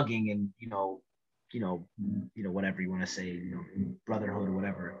hugging and whatever you want to say, brotherhood or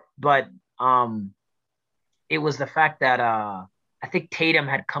whatever. But it was the fact that I think Tatum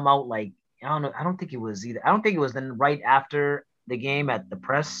had come out like I don't know. I don't think it was either. I don't think it was then right after the game at the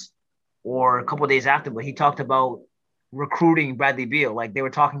press or a couple of days after, but he talked about recruiting Bradley Beal. Like they were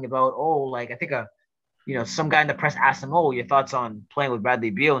talking about, oh, like I think some guy in the press asked him, oh, your thoughts on playing with Bradley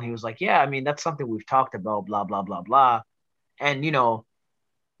Beal? And he was like, yeah, I mean, that's something we've talked about, blah, blah, blah, blah. And,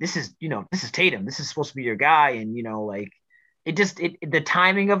 this is Tatum. This is supposed to be your guy. And, like the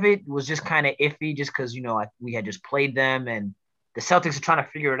timing of it was just kind of iffy just because, we had just played them and the Celtics are trying to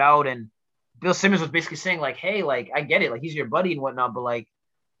figure it out. And Bill Simmons was basically saying like, hey, like, I get it. Like he's your buddy and whatnot, but like,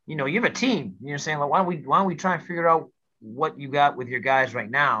 you have a team. You're saying like, why don't we try and figure out what you got with your guys right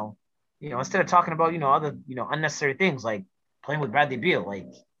now? Instead of talking about, other, unnecessary things like playing with Bradley Beal, like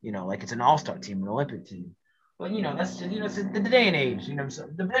it's an all-star team, an Olympic team. But, that's just, it's the day and age, so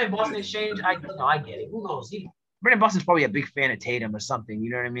the Brandon Boston exchange, I get it. Who knows? Brandon Boston's probably a big fan of Tatum or something, you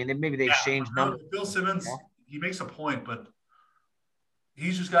know what I mean? Maybe they exchanged numbers. Bill Simmons, he makes a point, but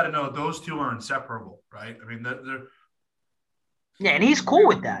he's just got to know those two are inseparable, right? I mean, they're yeah, and he's cool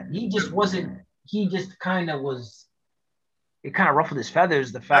with that. He just kind of was – it kind of ruffled his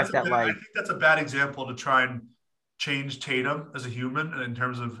feathers, the fact that I think that's a bad example to try and change Tatum as a human in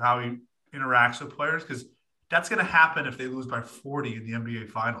terms of how he interacts with players, because that's going to happen if they lose by 40 in the NBA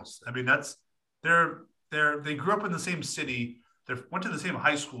Finals. I mean, they grew up in the same city, they went to the same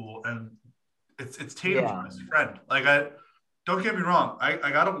high school, and it's Tatum's best friend. Like, don't get me wrong,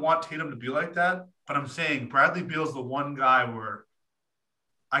 I gotta want Tatum to be like that, but I'm saying Bradley Beal's the one guy where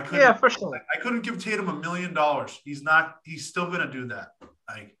for sure. I couldn't give Tatum $1 million. He's still going to do that.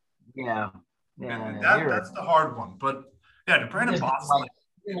 Like, that's the hard one. But yeah, Brandon Boston,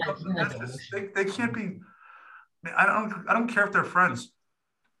 they can't be. I don't care if they're friends.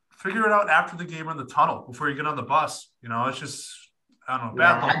 Figure it out after the game in the tunnel before you get on the bus. It's just I don't know.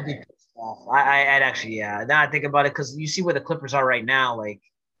 Bad luck. I'd be pissed off. I'd actually Now I think about it because you see where the Clippers are right now. Like,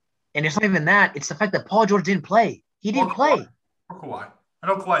 and it's not even that. It's the fact that Paul George didn't play. He Or didn't Kawhi. play. Or Kawhi. I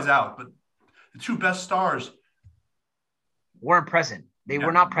know Kawhi's out, but the two best stars. Weren't present. They were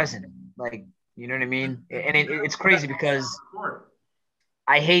Yeah. not present. Like, you know what I mean? And it's crazy because Court.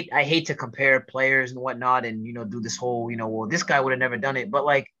 I hate to compare players and whatnot and do this whole, well, this guy would have never done it. But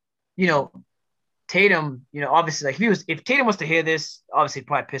like, you know, Tatum, obviously like if Tatum was to hear this, obviously it'd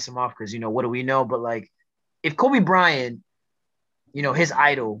probably piss him off because what do we know? But like if Kobe Bryant, his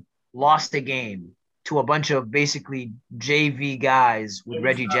idol lost the game to a bunch of basically JV guys with Kobe's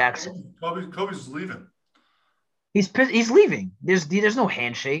Reggie not. Jackson. Kobe's leaving. He's leaving. There's no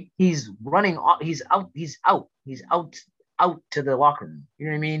handshake. He's running. He's out. He's out. He's out to the locker room. You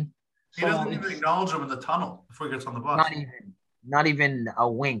know what I mean? He So doesn't even acknowledge him in the tunnel before he gets on the bus. not even a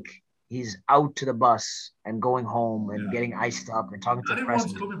wink. He's out to the bus and going home and getting iced up and talking to Not the press.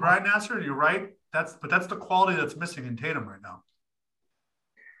 everyone's Kobe Bryant, Nasser. You're right. That's the quality that's missing in Tatum right now.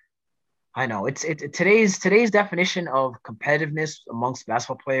 I know it's today's definition of competitiveness amongst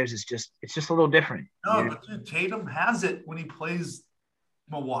basketball players is just a little different. No, but dude, Tatum has it when he plays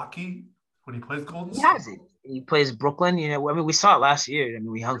Milwaukee, when he plays Golden He State. has it. He plays Brooklyn. I mean, we saw it last year. I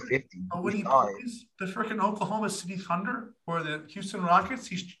mean, we hung 50. But when he saw it. plays the freaking Oklahoma City Thunder or the Houston Rockets,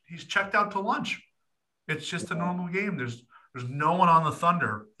 he's checked out to lunch. It's just a normal game. There's no one on the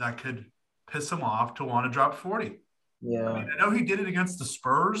Thunder that could piss him off to want to drop 40. Yeah. I mean, I know he did it against the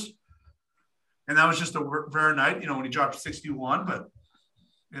Spurs, and that was just a rare night, when he dropped 61. But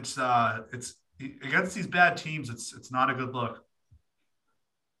it's against these bad teams, it's not a good look.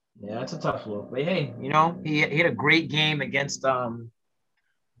 Yeah, it's a tough look. But hey, he had a great game against the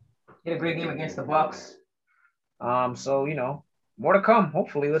Bucks. So more to come.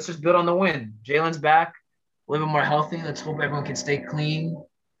 Hopefully, let's just build on the win. Jalen's back, a little bit more healthy. Let's hope everyone can stay clean,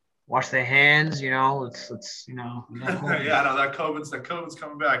 wash their hands. Let's Yeah, I know that COVID's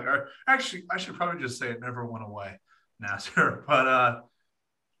coming back. Or actually, I should probably just say it never went away, Nasser. But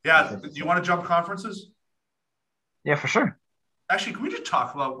yeah, do you want to jump conferences? Yeah, for sure. Actually, can we just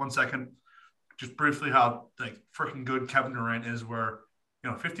talk about 1 second, just briefly, how like freaking good Kevin Durant is? Where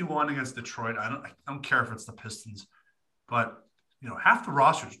 51 against Detroit. I don't care if it's the Pistons, but half the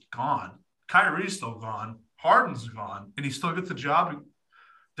roster's gone. Kyrie's still gone. Harden's gone, and he still gets the job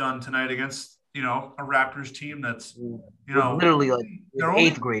done tonight against a Raptors team that's literally like they're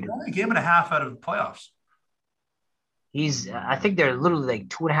eighth grader. Only a game and a half out of the playoffs. I think they're literally like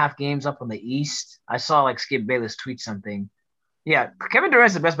 2.5 games up on the East. I saw like Skip Bayless tweet something. Yeah, Kevin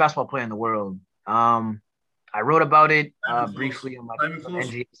Durant's the best basketball player in the world. I wrote about it briefly on my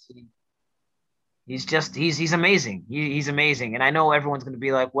NGC. He's amazing. He's amazing. And I know everyone's going to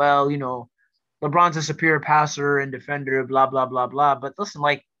be like, well, LeBron's a superior passer and defender, blah, blah, blah, blah. But listen,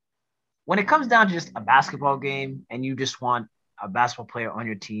 like when it comes down to just a basketball game and you just want a basketball player on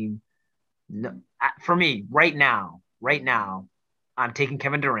your team, for me, right now, I'm taking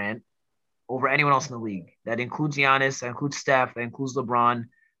Kevin Durant over anyone else in the league. That includes Giannis, that includes Steph, that includes LeBron.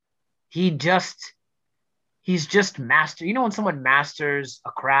 He's just master. When someone masters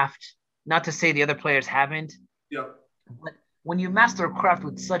a craft, not to say the other players haven't. Yeah. But when you master a craft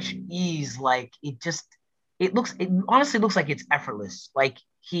with such ease, like it honestly looks like it's effortless. Like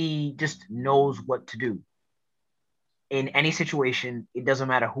he just knows what to do. In any situation, it doesn't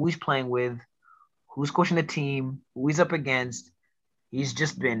matter who he's playing with, who's coaching the team, who he's up against. He's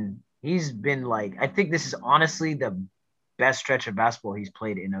been like, I think this is honestly the best stretch of basketball he's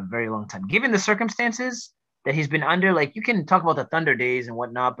played in a very long time. Given the circumstances that he's been under, like you can talk about the Thunder days and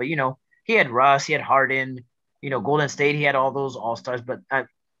whatnot, but he had Russ, he had Harden, Golden State, he had all those all-stars, but that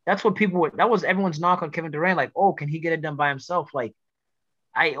was everyone's knock on Kevin Durant. Like, oh, can he get it done by himself? Like,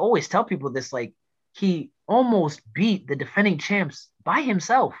 I always tell people this, like he almost beat the defending champs by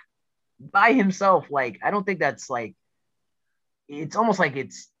himself. Like, I don't think that's like, it's almost like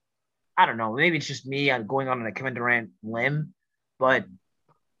I don't know. Maybe it's just me going on a Kevin Durant limb, but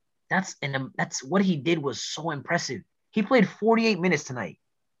that's what he did was so impressive. He played 48 minutes tonight.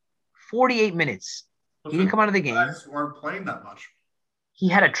 48 minutes. He didn't come out of the game. Guys weren't playing that much. He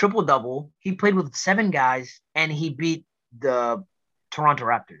had a triple-double. He played with 7 guys, and he beat the Toronto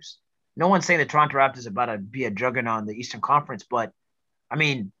Raptors. No one's saying the Toronto Raptors are about to be a juggernaut in the Eastern Conference, but, I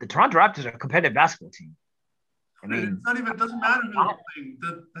mean, the Toronto Raptors are a competitive basketball team. I mean, it doesn't matter who they're playing.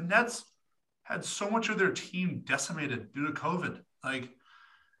 The Nets had so much of their team decimated due to COVID. Like,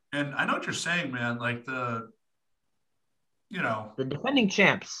 and I know what you're saying, man. Like the defending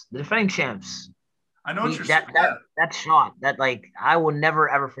champs. I know what you're saying. That shot, that like I will never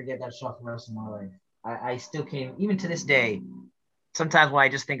ever forget that shot for the rest of my life. I still can't, even to this day. Sometimes when I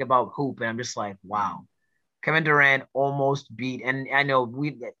just think about hoop and I'm just like, wow, Kevin Durant almost beat. And I know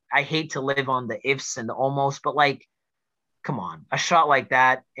I hate to live on the ifs and the almost, but like Come on, a shot like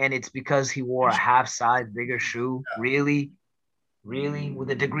that, and it's because he wore a half size bigger shoe. Really, really,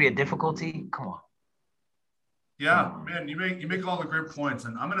 with a degree of difficulty. Come on. Yeah, man, you make all the great points,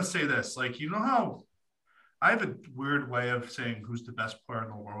 and I'm gonna say this, like, you know how I have a weird way of saying who's the best player in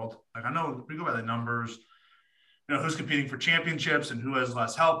the world. Like, I know we go by the numbers, who's competing for championships and who has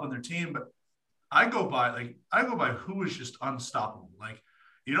less help on their team, but I go by who is just unstoppable. Like,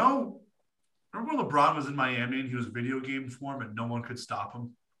 you know, remember when LeBron was in Miami and he was video game form and no one could stop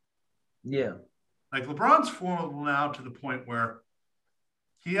him? Yeah. Like, LeBron's formidable now to the point where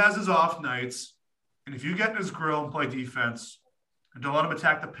he has his off nights, and if you get in his grill and play defense and don't let him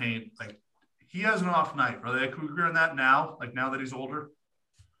attack the paint, like, he has an off night. Right? Like, can we agree on that now? Like, now that he's older?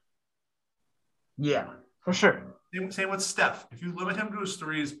 Yeah, for sure. Same with Steph. If you limit him to his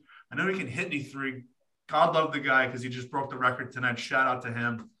threes, I know he can hit any three. God love the guy because he just broke the record tonight. Shout out to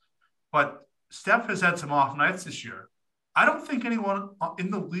him. But Steph has had some off nights this year. I don't think anyone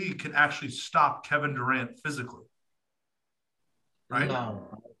in the league can actually stop Kevin Durant physically. Right? No,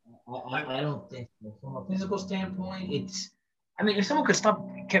 I don't think so. From a physical standpoint, I mean, if someone could stop,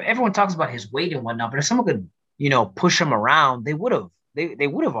 everyone talks about his weight and whatnot, but if someone could, push him around, they would have. They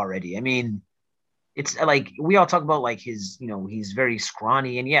would have already. I mean, it's like we all talk about like his, he's very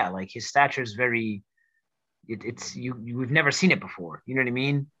scrawny, and yeah, like his stature is very. We've never seen it before. You know what I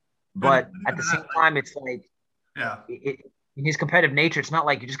mean? But at the same time, it's like, yeah, in his competitive nature, it's not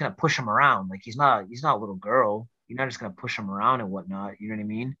like you're just gonna push him around. Like he's not a little girl. You're not just gonna push him around and whatnot. You know what I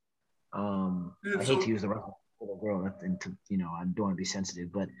mean? I hate to use the word little girl, and I don't want to be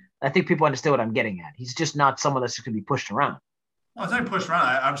sensitive, but I think people understand what I'm getting at. He's just not someone that's just gonna be pushed around. Well, it's not pushed around.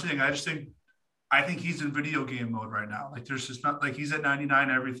 I think he's in video game mode right now. Like, there's just not, like, he's at 99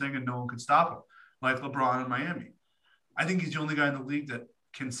 everything and no one can stop him, like LeBron in Miami. I think he's the only guy in the league that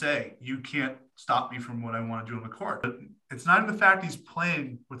can say, you can't stop me from what I want to do on the court. But it's not even the fact he's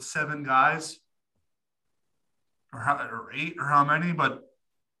playing with 7 guys or 8 or how many, but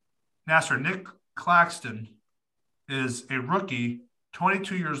Nasser, Nick Claxton is a rookie,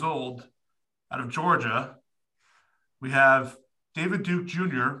 22 years old, out of Georgia. We have David Duke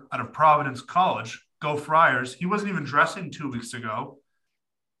Jr. out of Providence College. Go Friars. He wasn't even dressing 2 weeks ago.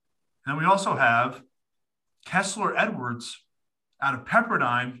 And we also have Kessler Edwards out of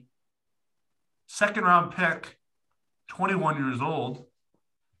Pepperdine, second-round pick, 21 years old.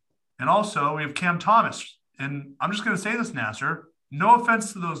 And also we have Cam Thomas. And I'm just going to say this, Nasser. No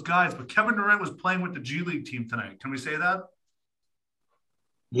offense to those guys, but Kevin Durant was playing with the G League team tonight. Can we say that?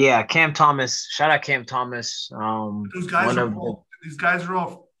 Yeah, Cam Thomas. Shout out Cam Thomas. These guys are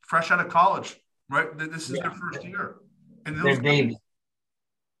all fresh out of college, right? This is their first year. And those baby.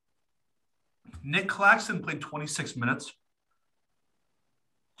 Nick Claxton played 26 minutes.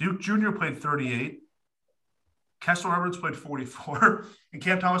 Duke Jr. played 38. Kessler Edwards played 44. And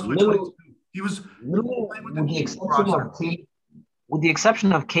Cam Thomas played 22. He was with the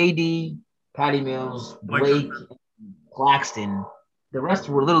exception of KD, Patty Mills, Blake, Claxton, the rest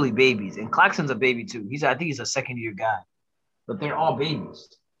were literally babies. And Claxton's a baby too. I think he's a second-year guy. But they're all babies.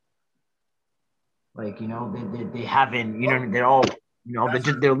 Like, they haven't, they're all,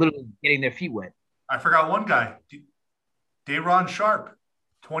 they're literally getting their feet wet. I forgot one guy. Day'Ron Sharpe,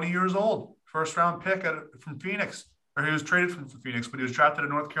 20 years old, first-round pick from Phoenix. Or he was traded from Phoenix, but he was drafted in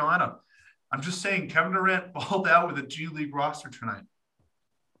North Carolina. I'm just saying, Kevin Durant balled out with a G League roster tonight.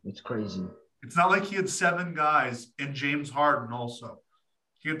 It's crazy. It's not like he had 7 guys and James Harden also.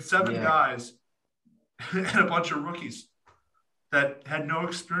 He had 7 guys and a bunch of rookies that had no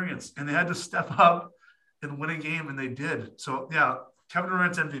experience, and they had to step up and win a game, and they did. So, yeah, Kevin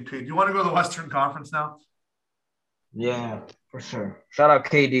Durant's MVP. Do you want to go to the Western Conference now? Yeah, for sure. Shout out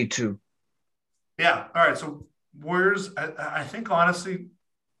KD too. Yeah. All right. So, Warriors, I think, honestly,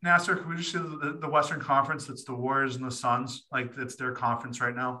 Nasser, can we just say the Western Conference? It's the Warriors and the Suns. Like, it's their conference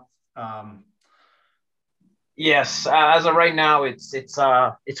right now. Yes, as of right now,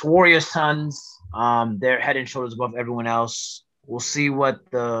 it's Warriors Suns. They're head and shoulders above everyone else. We'll see what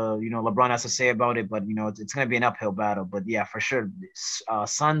LeBron has to say about it, but it's going to be an uphill battle. But yeah, for sure,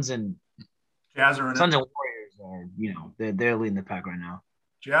 Suns and Jazz are in Suns and Warriors are they're leading the pack right now.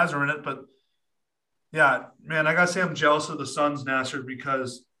 Jazz are in it, but yeah, man, I gotta say I'm jealous of the Suns, Nasser,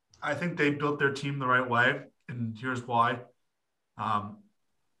 because I think they built their team the right way, and here's why.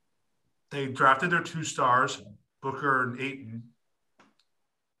 They drafted their 2 stars, Booker and Ayton.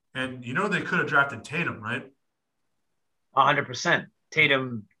 And they could have drafted Tatum, right? 100%.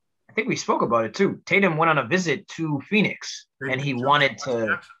 Tatum, I think we spoke about it too. Tatum went on a visit to Phoenix, and he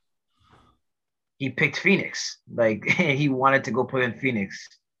picked Phoenix. Like, he wanted to go play in Phoenix.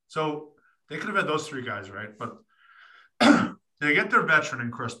 So they could have had those 3 guys, right? But they get their veteran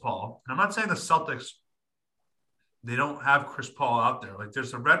in Chris Paul. And I'm not saying the Celtics, they don't have Chris Paul out there. Like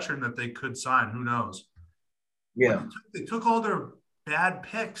there's a veteran that they could sign. Who knows? But Yeah. they took all their bad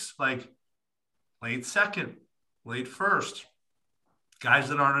picks, like late second, late first, guys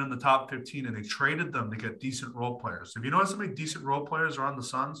that aren't in the top 15, and they traded them to get decent role players. Have you noticed how many decent role players are on the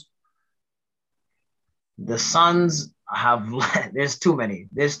Suns? The Suns have there's too many.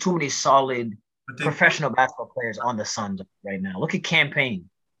 There's too many solid But professional basketball players on the Suns right now. Look at Cam Payne.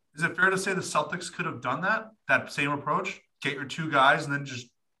 is it fair to say the Celtics could have done that same approach? Get your two guys and then just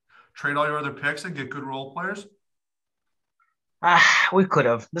trade all your other picks and get good role players? We could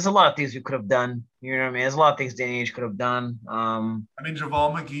have. There's a lot of things we could have done. You know what I mean? There's a lot of things Danny Ainge could have done. I mean,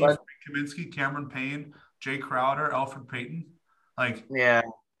 Javal McGee, But Kaminsky, Cameron Payne, Jay Crowder, Alfred Payton. Like, yeah,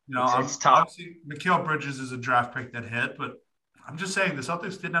 it's tough. obviously Mikal Bridges is a draft pick that hit, but I'm just saying the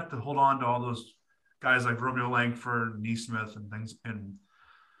Celtics didn't have to hold on to all those guys like Romeo Langford, Neesmith, and things, and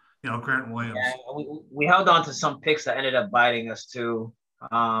Grant Williams. Yeah, we held on to some picks that ended up biting us too.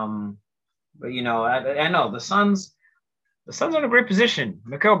 But I know the Suns. The Suns are in a great position.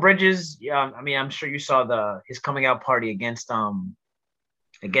 Mikal Bridges, yeah, I mean, I'm sure you saw his coming out party against Steph.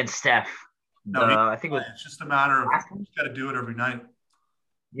 No, I think it's just a matter of he's got to do it every night.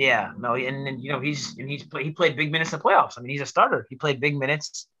 yeah, no, and he played big minutes in the playoffs. I mean, he's a starter. He played big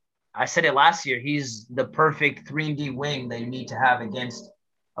minutes. I said it last year. He's the perfect 3D wing that you need to have against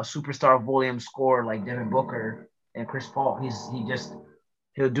a superstar volume scorer like Devin Booker and Chris Paul.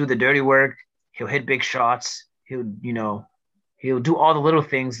 He'll do the dirty work. He'll hit big shots. He'll do all the little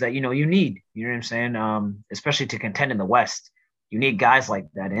things that you need. You know what I'm saying? Especially to contend in the West, you need guys like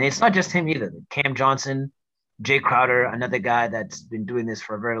that. And it's not just him either. Cam Johnson, Jay Crowder, another guy that's been doing this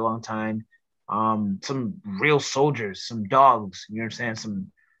for a very long time. Some real soldiers, some dogs. You know what I'm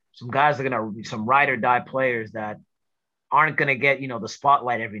saying? Some guys are gonna some ride or die players that aren't gonna get the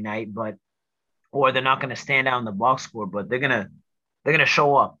spotlight every night, or they're not gonna stand out in the box score, but they're gonna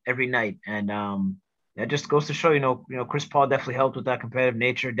show up every night. And that just goes to show, Chris Paul definitely helped with that competitive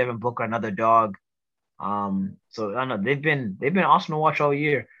nature. Devin Booker, another dog. So I don't know they've been awesome to watch all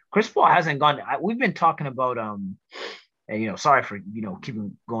year. Chris Paul hasn't gone. We've been talking about and sorry for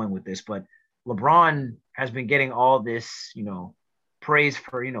keeping going with this, but LeBron has been getting all this praise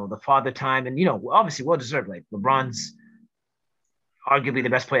for the father time, and obviously well deserved. Like LeBron's arguably the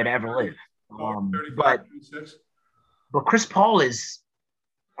best player to ever live. But Chris Paul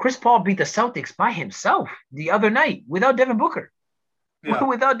beat the Celtics by himself the other night without Devin Booker. Yeah.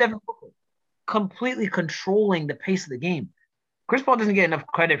 Without Devin Booker, completely controlling the pace of the game. Chris Paul doesn't get enough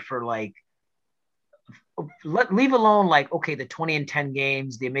credit for leave alone the 20-10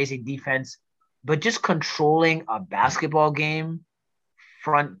 games, the amazing defense, but just controlling a basketball game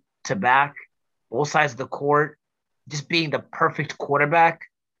front to back, both sides of the court, just being the perfect quarterback.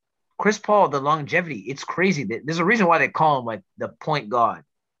 Chris Paul, the longevity, it's crazy. There's a reason why they call him the point god,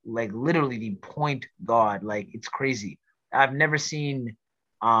 literally the point god. It's crazy. I've never seen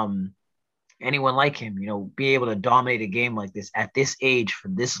anyone like him, be able to dominate a game like this at this age for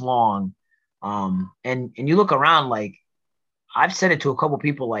this long. And you look around, I've said it to a couple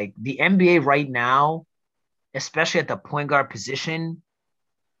people, the NBA right now, especially at the point guard position,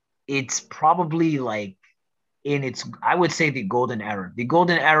 it's probably I would say the golden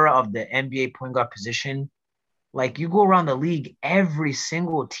era of the NBA point guard position. You go around the league, every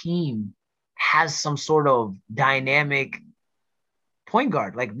single team has some sort of dynamic point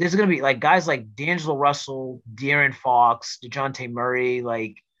guard. There's going to be guys like D'Angelo Russell, De'Aaron Fox, DeJounte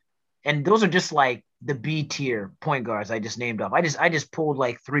Murray, and those are just the B tier point guards I just named off. I just pulled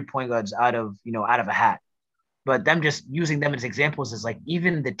 3 point guards out of a hat. But them just using them as examples is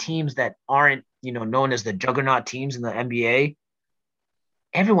even the teams that aren't, known as the juggernaut teams in the NBA,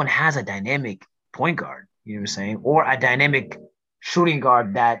 everyone has a dynamic point guard, you know what I'm saying? Or a dynamic shooting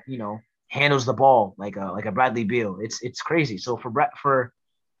guard that, handles the ball like a Bradley Beal. It's crazy. So for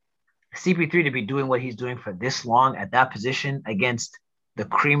CP3 to be doing what he's doing for this long at that position against the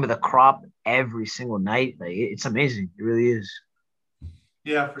cream of the crop every single night, it's amazing. It really is.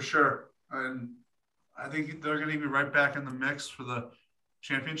 Yeah, for sure. And I think they're going to be right back in the mix for the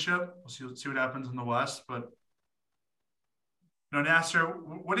championship. We'll see what happens in the West. But, Nasser,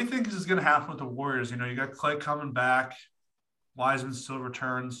 what do you think is going to happen with the Warriors? You got Clay coming back. Wiseman still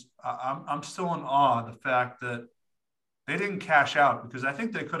returns. I'm still in awe of the fact that they didn't cash out, because I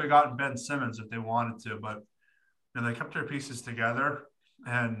think they could have gotten Ben Simmons if they wanted to. But, they kept their pieces together.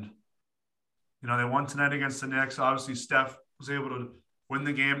 And, they won tonight against the Knicks. Obviously, Steph was able to win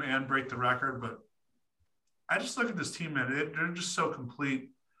the game and break the record. But I just look at this team, man. They're just so complete.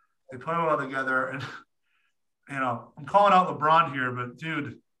 They play well together. And I'm calling out LeBron here, but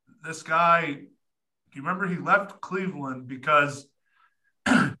dude, this guy, do you remember he left Cleveland because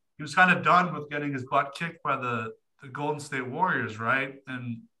he was kind of done with getting his butt kicked by the Golden State Warriors, right?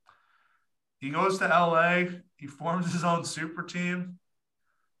 And he goes to LA, he forms his own super team,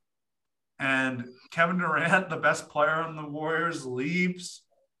 and Kevin Durant, the best player on the Warriors, leaves.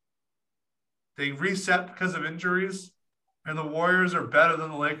 They reset because of injuries, and the Warriors are better than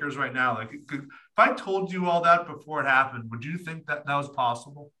the Lakers right now. Like, if I told you all that before it happened, would you think that that was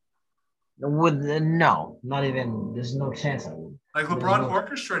possible? No, not even. There's no chance of it. Like There's LeBron no.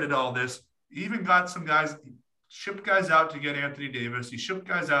 orchestrated all this. He even got some guys, he shipped guys out to get Anthony Davis. He shipped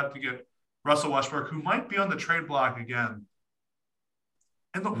guys out to get Russell Westbrook, who might be on the trade block again.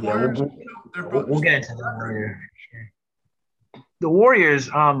 And the Yeah, Warriors, they're both we'll get into that later. The Warriors,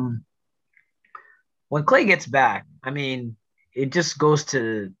 when Clay gets back, I mean, it just goes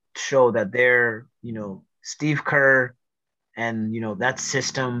to show that they're, Steve Kerr and that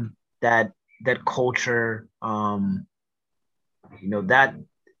system, that culture, that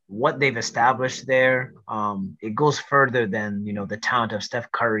what they've established there, it goes further than the talent of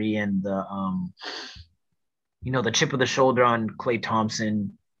Steph Curry and the chip of the shoulder on Klay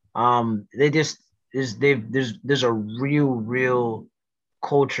Thompson. They just there's a real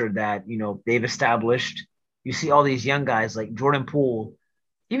culture that they've established. You see all these young guys like Jordan Poole.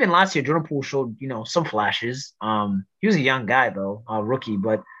 Even last year, Jordan Poole showed some flashes. He was a young guy though, a rookie,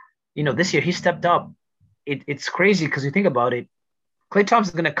 but this year he stepped up. It's crazy because you think about it. Klay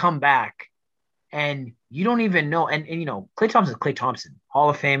Thompson's gonna come back, and you don't even know. And Klay Thompson is Klay Thompson, Hall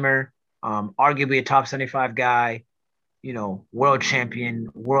of Famer, arguably a top 75 guy, world champion,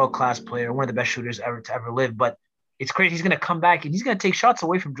 world class player, one of the best shooters ever to ever live. But it's crazy. He's gonna come back and he's gonna take shots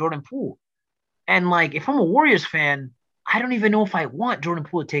away from Jordan Poole. And like, if I'm a Warriors fan, I don't even know if I want Jordan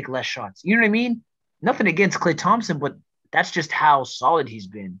Poole to take less shots. You know what I mean? Nothing against Klay Thompson, but that's just how solid he's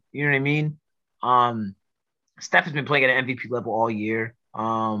been. You know what I mean? Steph has been playing at an MVP level all year.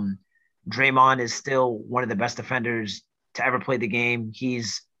 Draymond is still one of the best defenders to ever play the game.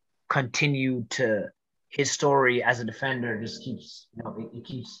 He's continued to his story as a defender just keeps it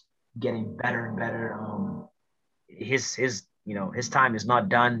keeps getting better and better. His time is not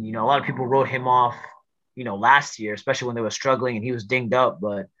done. A lot of people wrote him off, last year, especially when they were struggling and he was dinged up.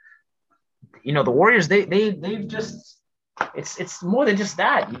 But the Warriors, they've just it's more than just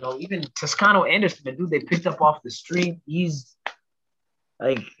that. Even Toscano Anderson, the dude they picked up off the street, he's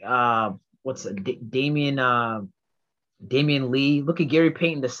like Damian Lee. Look at Gary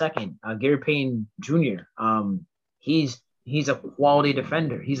Payton II, Gary Payton Jr. He's a quality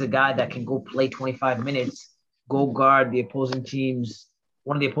defender. He's a guy that can go play 25 minutes, go guard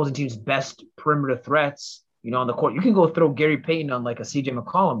one of the opposing team's best perimeter threats, on the court. You can go throw Gary Payton on like a CJ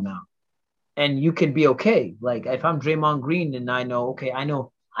McCollum now, and you can be okay. Like if I'm Draymond Green and I know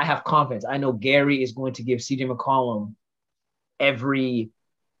I have confidence. I know Gary is going to give CJ McCollum every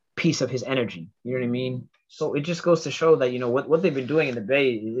piece of his energy. You know what I mean? So it just goes to show that what they've been doing in the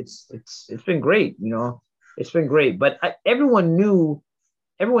Bay, it's been great. It's been great. But everyone knew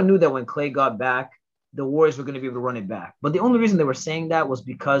that when Clay got back, the Warriors were going to be able to run it back. But the only reason they were saying that was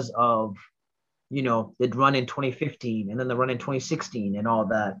because of the run in 2015 and then the run in 2016 and all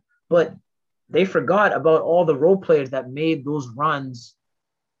that. But they forgot about all the role players that made those runs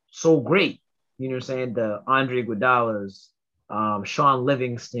so great. You know what I'm saying? The Andre Iguodala's, Sean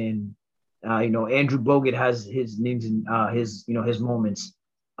Livingston, Andrew Bogut has his names in his moments.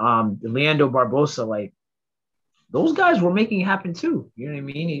 Leandro Barbosa, like those guys were making it happen too. You know what I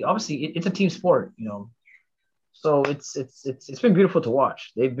mean? Obviously, it's a team sport. So it's been beautiful to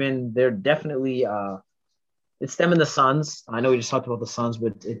watch. They're definitely it's them and the Suns. I know we just talked about the Suns,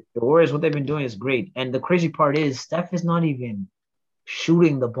 but the Warriors, what they've been doing is great. And the crazy part is Steph is not even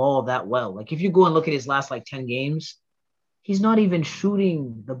shooting the ball that well. Like if you go and look at his last like 10 games, he's not even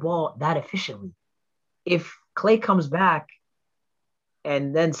shooting the ball that efficiently. If Clay comes back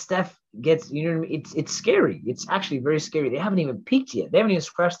and then Steph gets, what I mean? It's scary. It's actually very scary. They haven't even peaked yet. They haven't even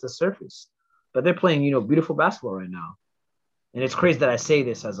scratched the surface, but they're playing, beautiful basketball right now. And it's crazy that I say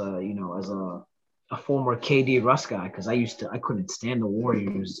this as a former KD Russ guy, because I couldn't stand the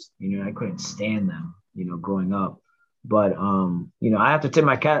Warriors. I couldn't stand them, growing up. But I have to tip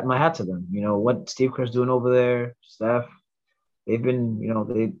my hat to them. What Steve Kerr's doing over there, Steph. They've been,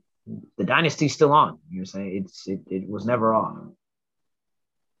 the dynasty's still on. You're saying it was never off.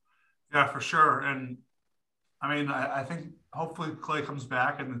 Yeah, for sure. And I mean, I think hopefully Clay comes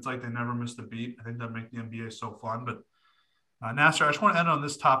back and it's like they never missed a beat. I think that makes the NBA so fun. But Nasser, I just want to end on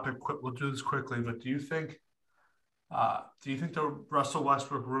this topic. We'll do this quickly. But do you think the Russell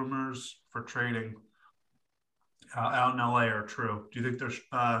Westbrook rumors for trading, out in LA are true? Do you think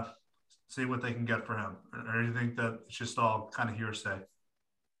they're seeing what they can get for him, or do you think that it's just all kind of hearsay?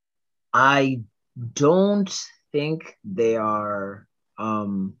 I don't think they are.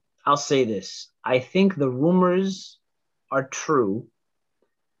 I'll say this. I think the rumors are true,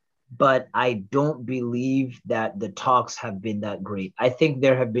 but I don't believe that the talks have been that great. I think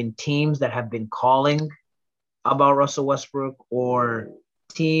there have been teams that have been calling about Russell Westbrook, or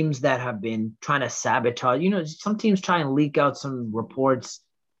teams that have been trying to sabotage. Some teams try and leak out some reports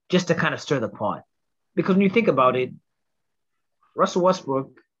just to kind of stir the pot. Because when you think about it, Russell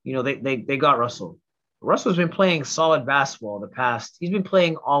Westbrook, they got Russell. Russell's been playing solid basketball he's been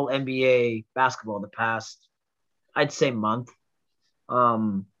playing all NBA basketball the past, I'd say, month.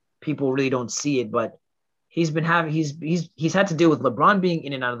 People really don't see it, but he's had to deal with LeBron being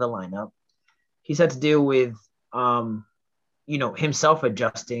in and out of the lineup. He's had to deal with himself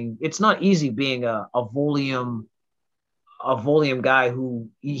adjusting. It's not easy being a volume guy who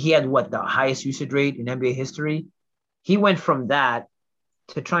he had the highest usage rate in NBA history. He went from that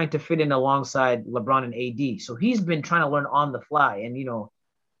to trying to fit in alongside LeBron and AD. So he's been trying to learn on the fly. And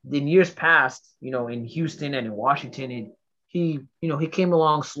in years past, in Houston and in Washington, he came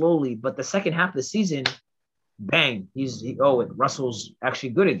along slowly. But the second half of the season, bang, Russell's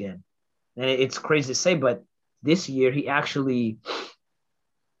actually good again. And it's crazy to say, but this year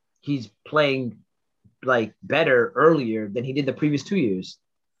he's playing like better earlier than he did the previous 2 years.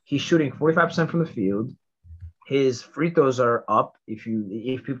 He's shooting 45% from the field. His free throws are up. If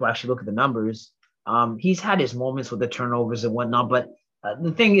people actually look at the numbers, he's had his moments with the turnovers and whatnot. But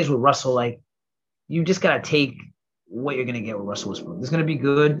the thing is with Russell, like, you just gotta take what you're gonna get with Russell Westbrook. There's gonna be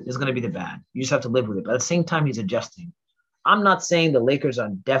good. There's gonna be the bad. You just have to live with it. But at the same time, he's adjusting. I'm not saying the Lakers are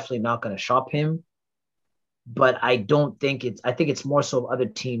definitely not gonna shop him, but I think it's more so other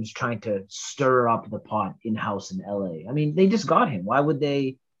teams trying to stir up the pot in-house in LA. I mean, they just got him. Why would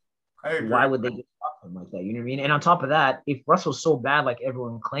they just stop him like that? You know what I mean? And on top of that, if Russell's so bad like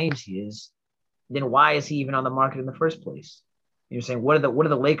everyone claims he is, then why is he even on the market in the first place? You're saying, what are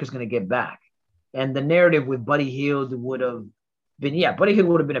the Lakers going to get back? And the narrative with Buddy Hield would have been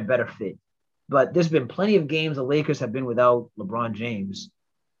a better fit. But there's been plenty of games the Lakers have been without LeBron James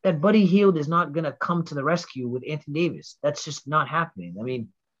that Buddy Hield is not going to come to the rescue with Anthony Davis. That's just not happening. I mean,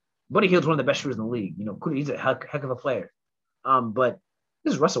 Buddy Hield's one of the best shooters in the league. He's a heck of a player. But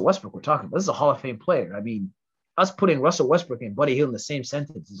this is Russell Westbrook we're talking about. This is a Hall of Fame player. I mean, us putting Russell Westbrook and Buddy Hield in the same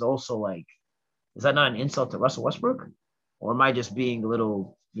sentence is also like, is that not an insult to Russell Westbrook? Or am I just being a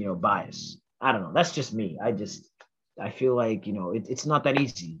little, biased? I don't know. That's just me. I feel like, it's not that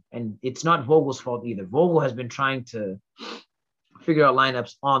easy. And it's not Vogel's fault either. Vogel has been trying to figure out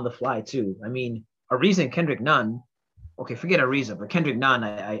lineups on the fly too. I mean, Ariza and Kendrick Nunn, okay, forget Ariza, but Kendrick Nunn,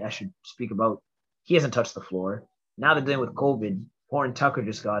 I should speak about. He hasn't touched the floor. Now they're dealing with COVID. Horton Tucker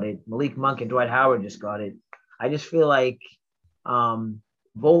just got it. Malik Monk and Dwight Howard just got it. I just feel like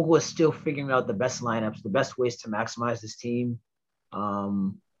Vogel is still figuring out the best lineups, the best ways to maximize this team.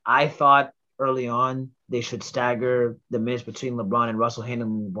 I thought early on they should stagger the minutes between LeBron and Russell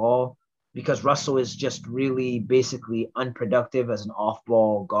handling the ball, because Russell is just really basically unproductive as an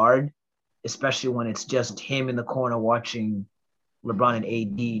off-ball guard, especially when it's just him in the corner watching LeBron and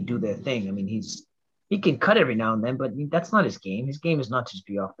AD do their thing. I mean, he can cut every now and then, but that's not his game. His game is not to just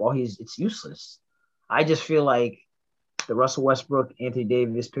be off-ball. It's useless. I just feel like the Russell Westbrook, Anthony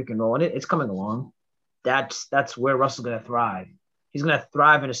Davis pick and roll, and it's coming along. That's where Russell's going to thrive. He's going to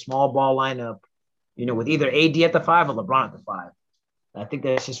thrive in a small ball lineup, with either AD at the 5 or LeBron at the 5. I think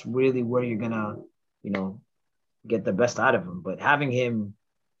that's just really where you're gonna, get the best out of him. But having him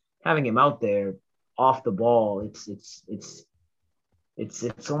out there off the ball,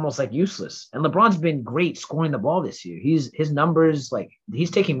 it's almost like useless. And LeBron's been great scoring the ball this year. His numbers, like,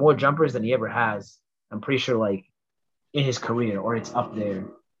 he's taking more jumpers than he ever has. I'm pretty sure, like, in his career, or it's up there.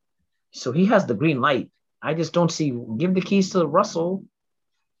 So he has the green light. I just don't see. Give the keys to Russell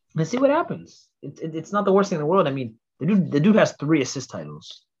and see what happens. It's not the worst thing in the world. I mean, the dude has 3 assist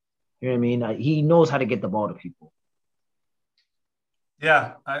titles. You know what I mean? He knows how to get the ball to people.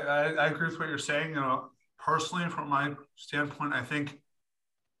 Yeah, I agree with what you're saying. Personally, from my standpoint, I think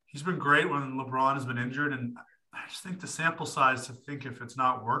he's been great when LeBron has been injured, and I just think the sample size to think if it's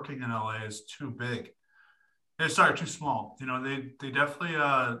not working in LA is too big. Too small. They definitely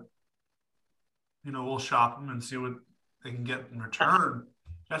will shop him and see what they can get in return.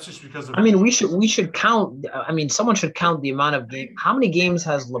 That's just because of. I mean, we should count. I mean, someone should count the amount of games. How many games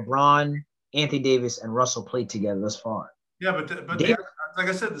has LeBron, Anthony Davis, and Russell played together thus far? Yeah, but like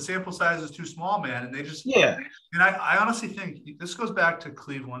I said, the sample size is too small, man. And they just yeah. And I honestly think this goes back to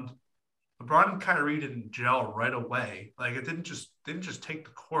Cleveland LeBron and Kyrie didn't gel right away. Like it didn't just take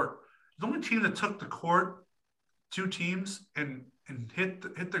the court. The only team that took the court, two teams, and hit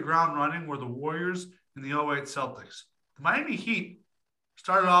the ground running were the Warriors and the '08 Celtics. The Miami Heat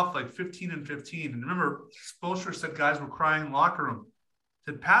started off like 15-15. And remember, Spoelstra said guys were crying in the locker room.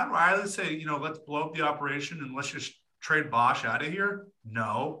 Did Pat Riley say, let's blow up the operation and let's just trade Bosh out of here?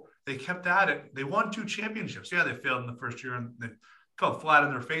 No. They kept at it. They won 2 championships. Yeah, they failed in the first year and they fell flat in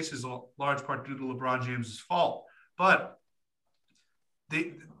their faces, a large part due to LeBron James's fault. But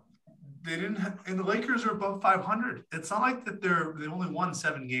they didn't and the Lakers are above 500. It's not like that they only won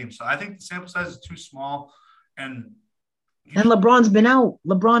 7 games. So I think the sample size is too small. And LeBron's been out.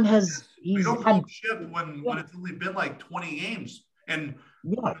 We don't pull ship when it's only been like 20 games. And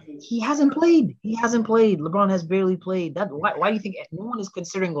yeah, he hasn't played. LeBron has barely played. Why do you think no one is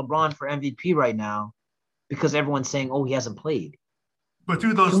considering LeBron for MVP right now? Because everyone's saying, oh, he hasn't played. But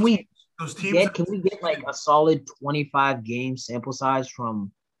dude, those teams can we get like a solid 25 game sample size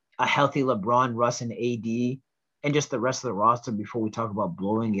from a healthy LeBron, Russ, and AD, and just the rest of the roster before we talk about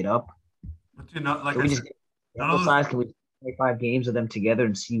blowing it up? But dude, like can we just get sample size? Can we 25 games of them together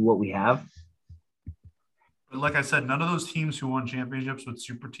and see what we have? But like I said, none of those teams who won championships with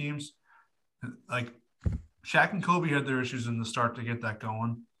super teams, like Shaq and Kobe had their issues in the start to get that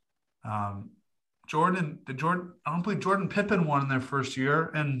going. I don't believe Jordan Pippen won in their first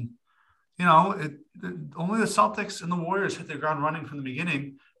year. And, only the Celtics and the Warriors hit their ground running from the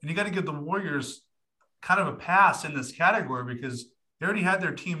beginning. And you got to give the Warriors kind of a pass in this category because they already had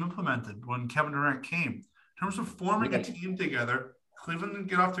their team implemented when Kevin Durant came. In terms of forming a team together, Cleveland didn't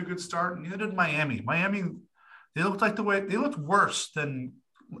get off to a good start, and neither did Miami. They looked worse than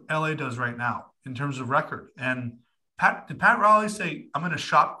LA does right now in terms of record. And did Pat Riley say, I'm going to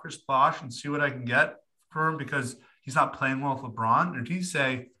shop Chris Bosh and see what I can get for him because he's not playing well with LeBron? Or did he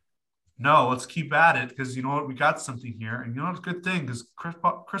say, no, let's keep at it because you know what, we got something here. And it's a good thing because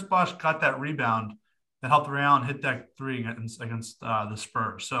Chris Bosh got that rebound that helped Ray Allen hit that 3 against the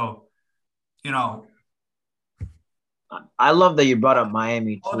Spurs. So, I love that you brought up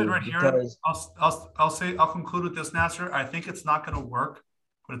Miami too. Right here, I'll conclude with this, Nasser. I think it's not going to work,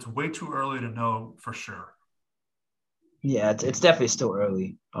 but it's way too early to know for sure. Yeah, it's definitely still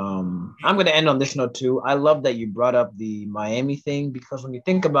early. I'm going to end on this note too. I love that you brought up the Miami thing because when you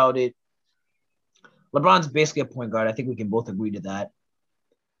think about it, LeBron's basically a point guard. I think we can both agree to that.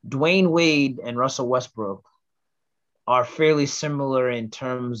 Dwayne Wade and Russell Westbrook are fairly similar in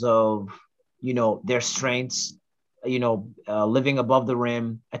terms of, their strengths, living above the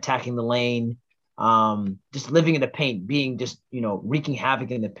rim, attacking the lane, just living in the paint, being just, wreaking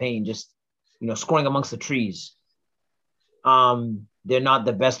havoc in the paint, just, scoring amongst the trees. They're not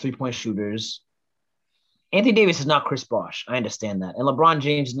the best 3-point shooters. Anthony Davis is not Chris Bosh. I understand that. And LeBron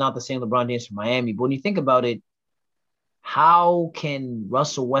James is not the same LeBron James from Miami. But when you think about it, how can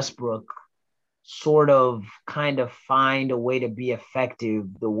Russell Westbrook sort of kind of find a way to be effective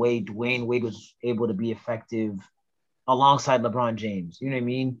the way Dwayne Wade was able to be effective alongside LeBron James? You know what I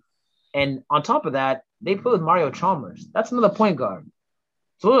mean? And on top of that, they play with Mario Chalmers. That's another point guard.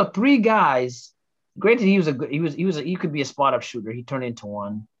 So those are 3 guys. Granted, he could be a spot up shooter. He turned into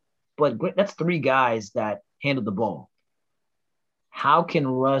one, but that's 3 guys that handled the ball. How can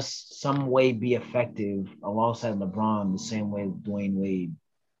Russ some way be effective alongside LeBron the same way Dwayne Wade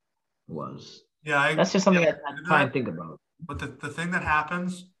was? Yeah, that's just something I try and think about. But the thing that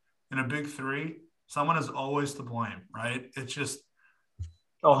happens in a big 3, someone is always to blame, right? It's just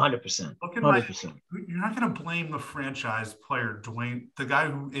 100%. 100%. You're not going to blame the franchise player, Dwayne, the guy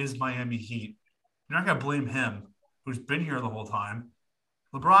who is Miami Heat. You're not going to blame him, who's been here the whole time.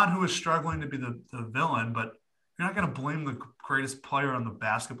 LeBron, who is struggling to be the villain, but you're not going to blame the greatest player on the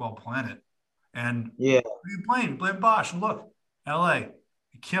basketball planet. And yeah, you blame Bosh. And look, LA,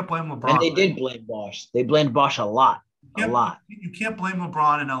 you can't blame LeBron. And they did blame Bosh. They blamed Bosh a lot. You can't blame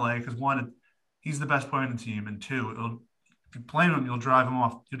LeBron in LA because 1, he's the best player on the team, and 2, if you blame him, you'll drive him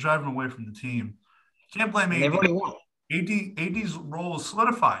off. You'll drive him away from the team. You can't blame AD. They've already won. AD's role is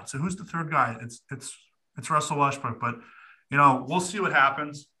solidified. So who's the third guy? It's Russell Westbrook. But we'll see what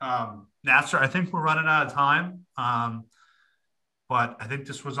happens. Nasser, I think we're running out of time. But I think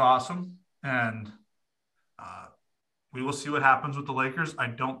this was awesome, and we will see what happens with the Lakers. I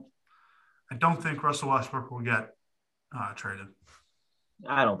don't think Russell Westbrook will get traded.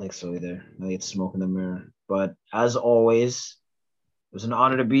 I don't think so either. I think it's smoke in the mirror. But as always, it was an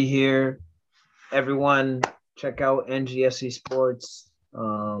honor to be here. Everyone, check out NGSC Sports.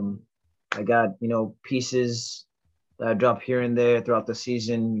 I got, pieces that I drop here and there throughout the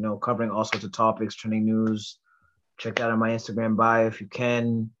season, covering all sorts of topics, trending news. Check out on my Instagram bio if you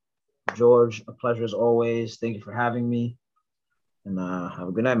can. George, a pleasure as always. Thank you for having me. And have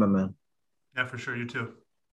a good night, my man. Yeah, for sure. You too.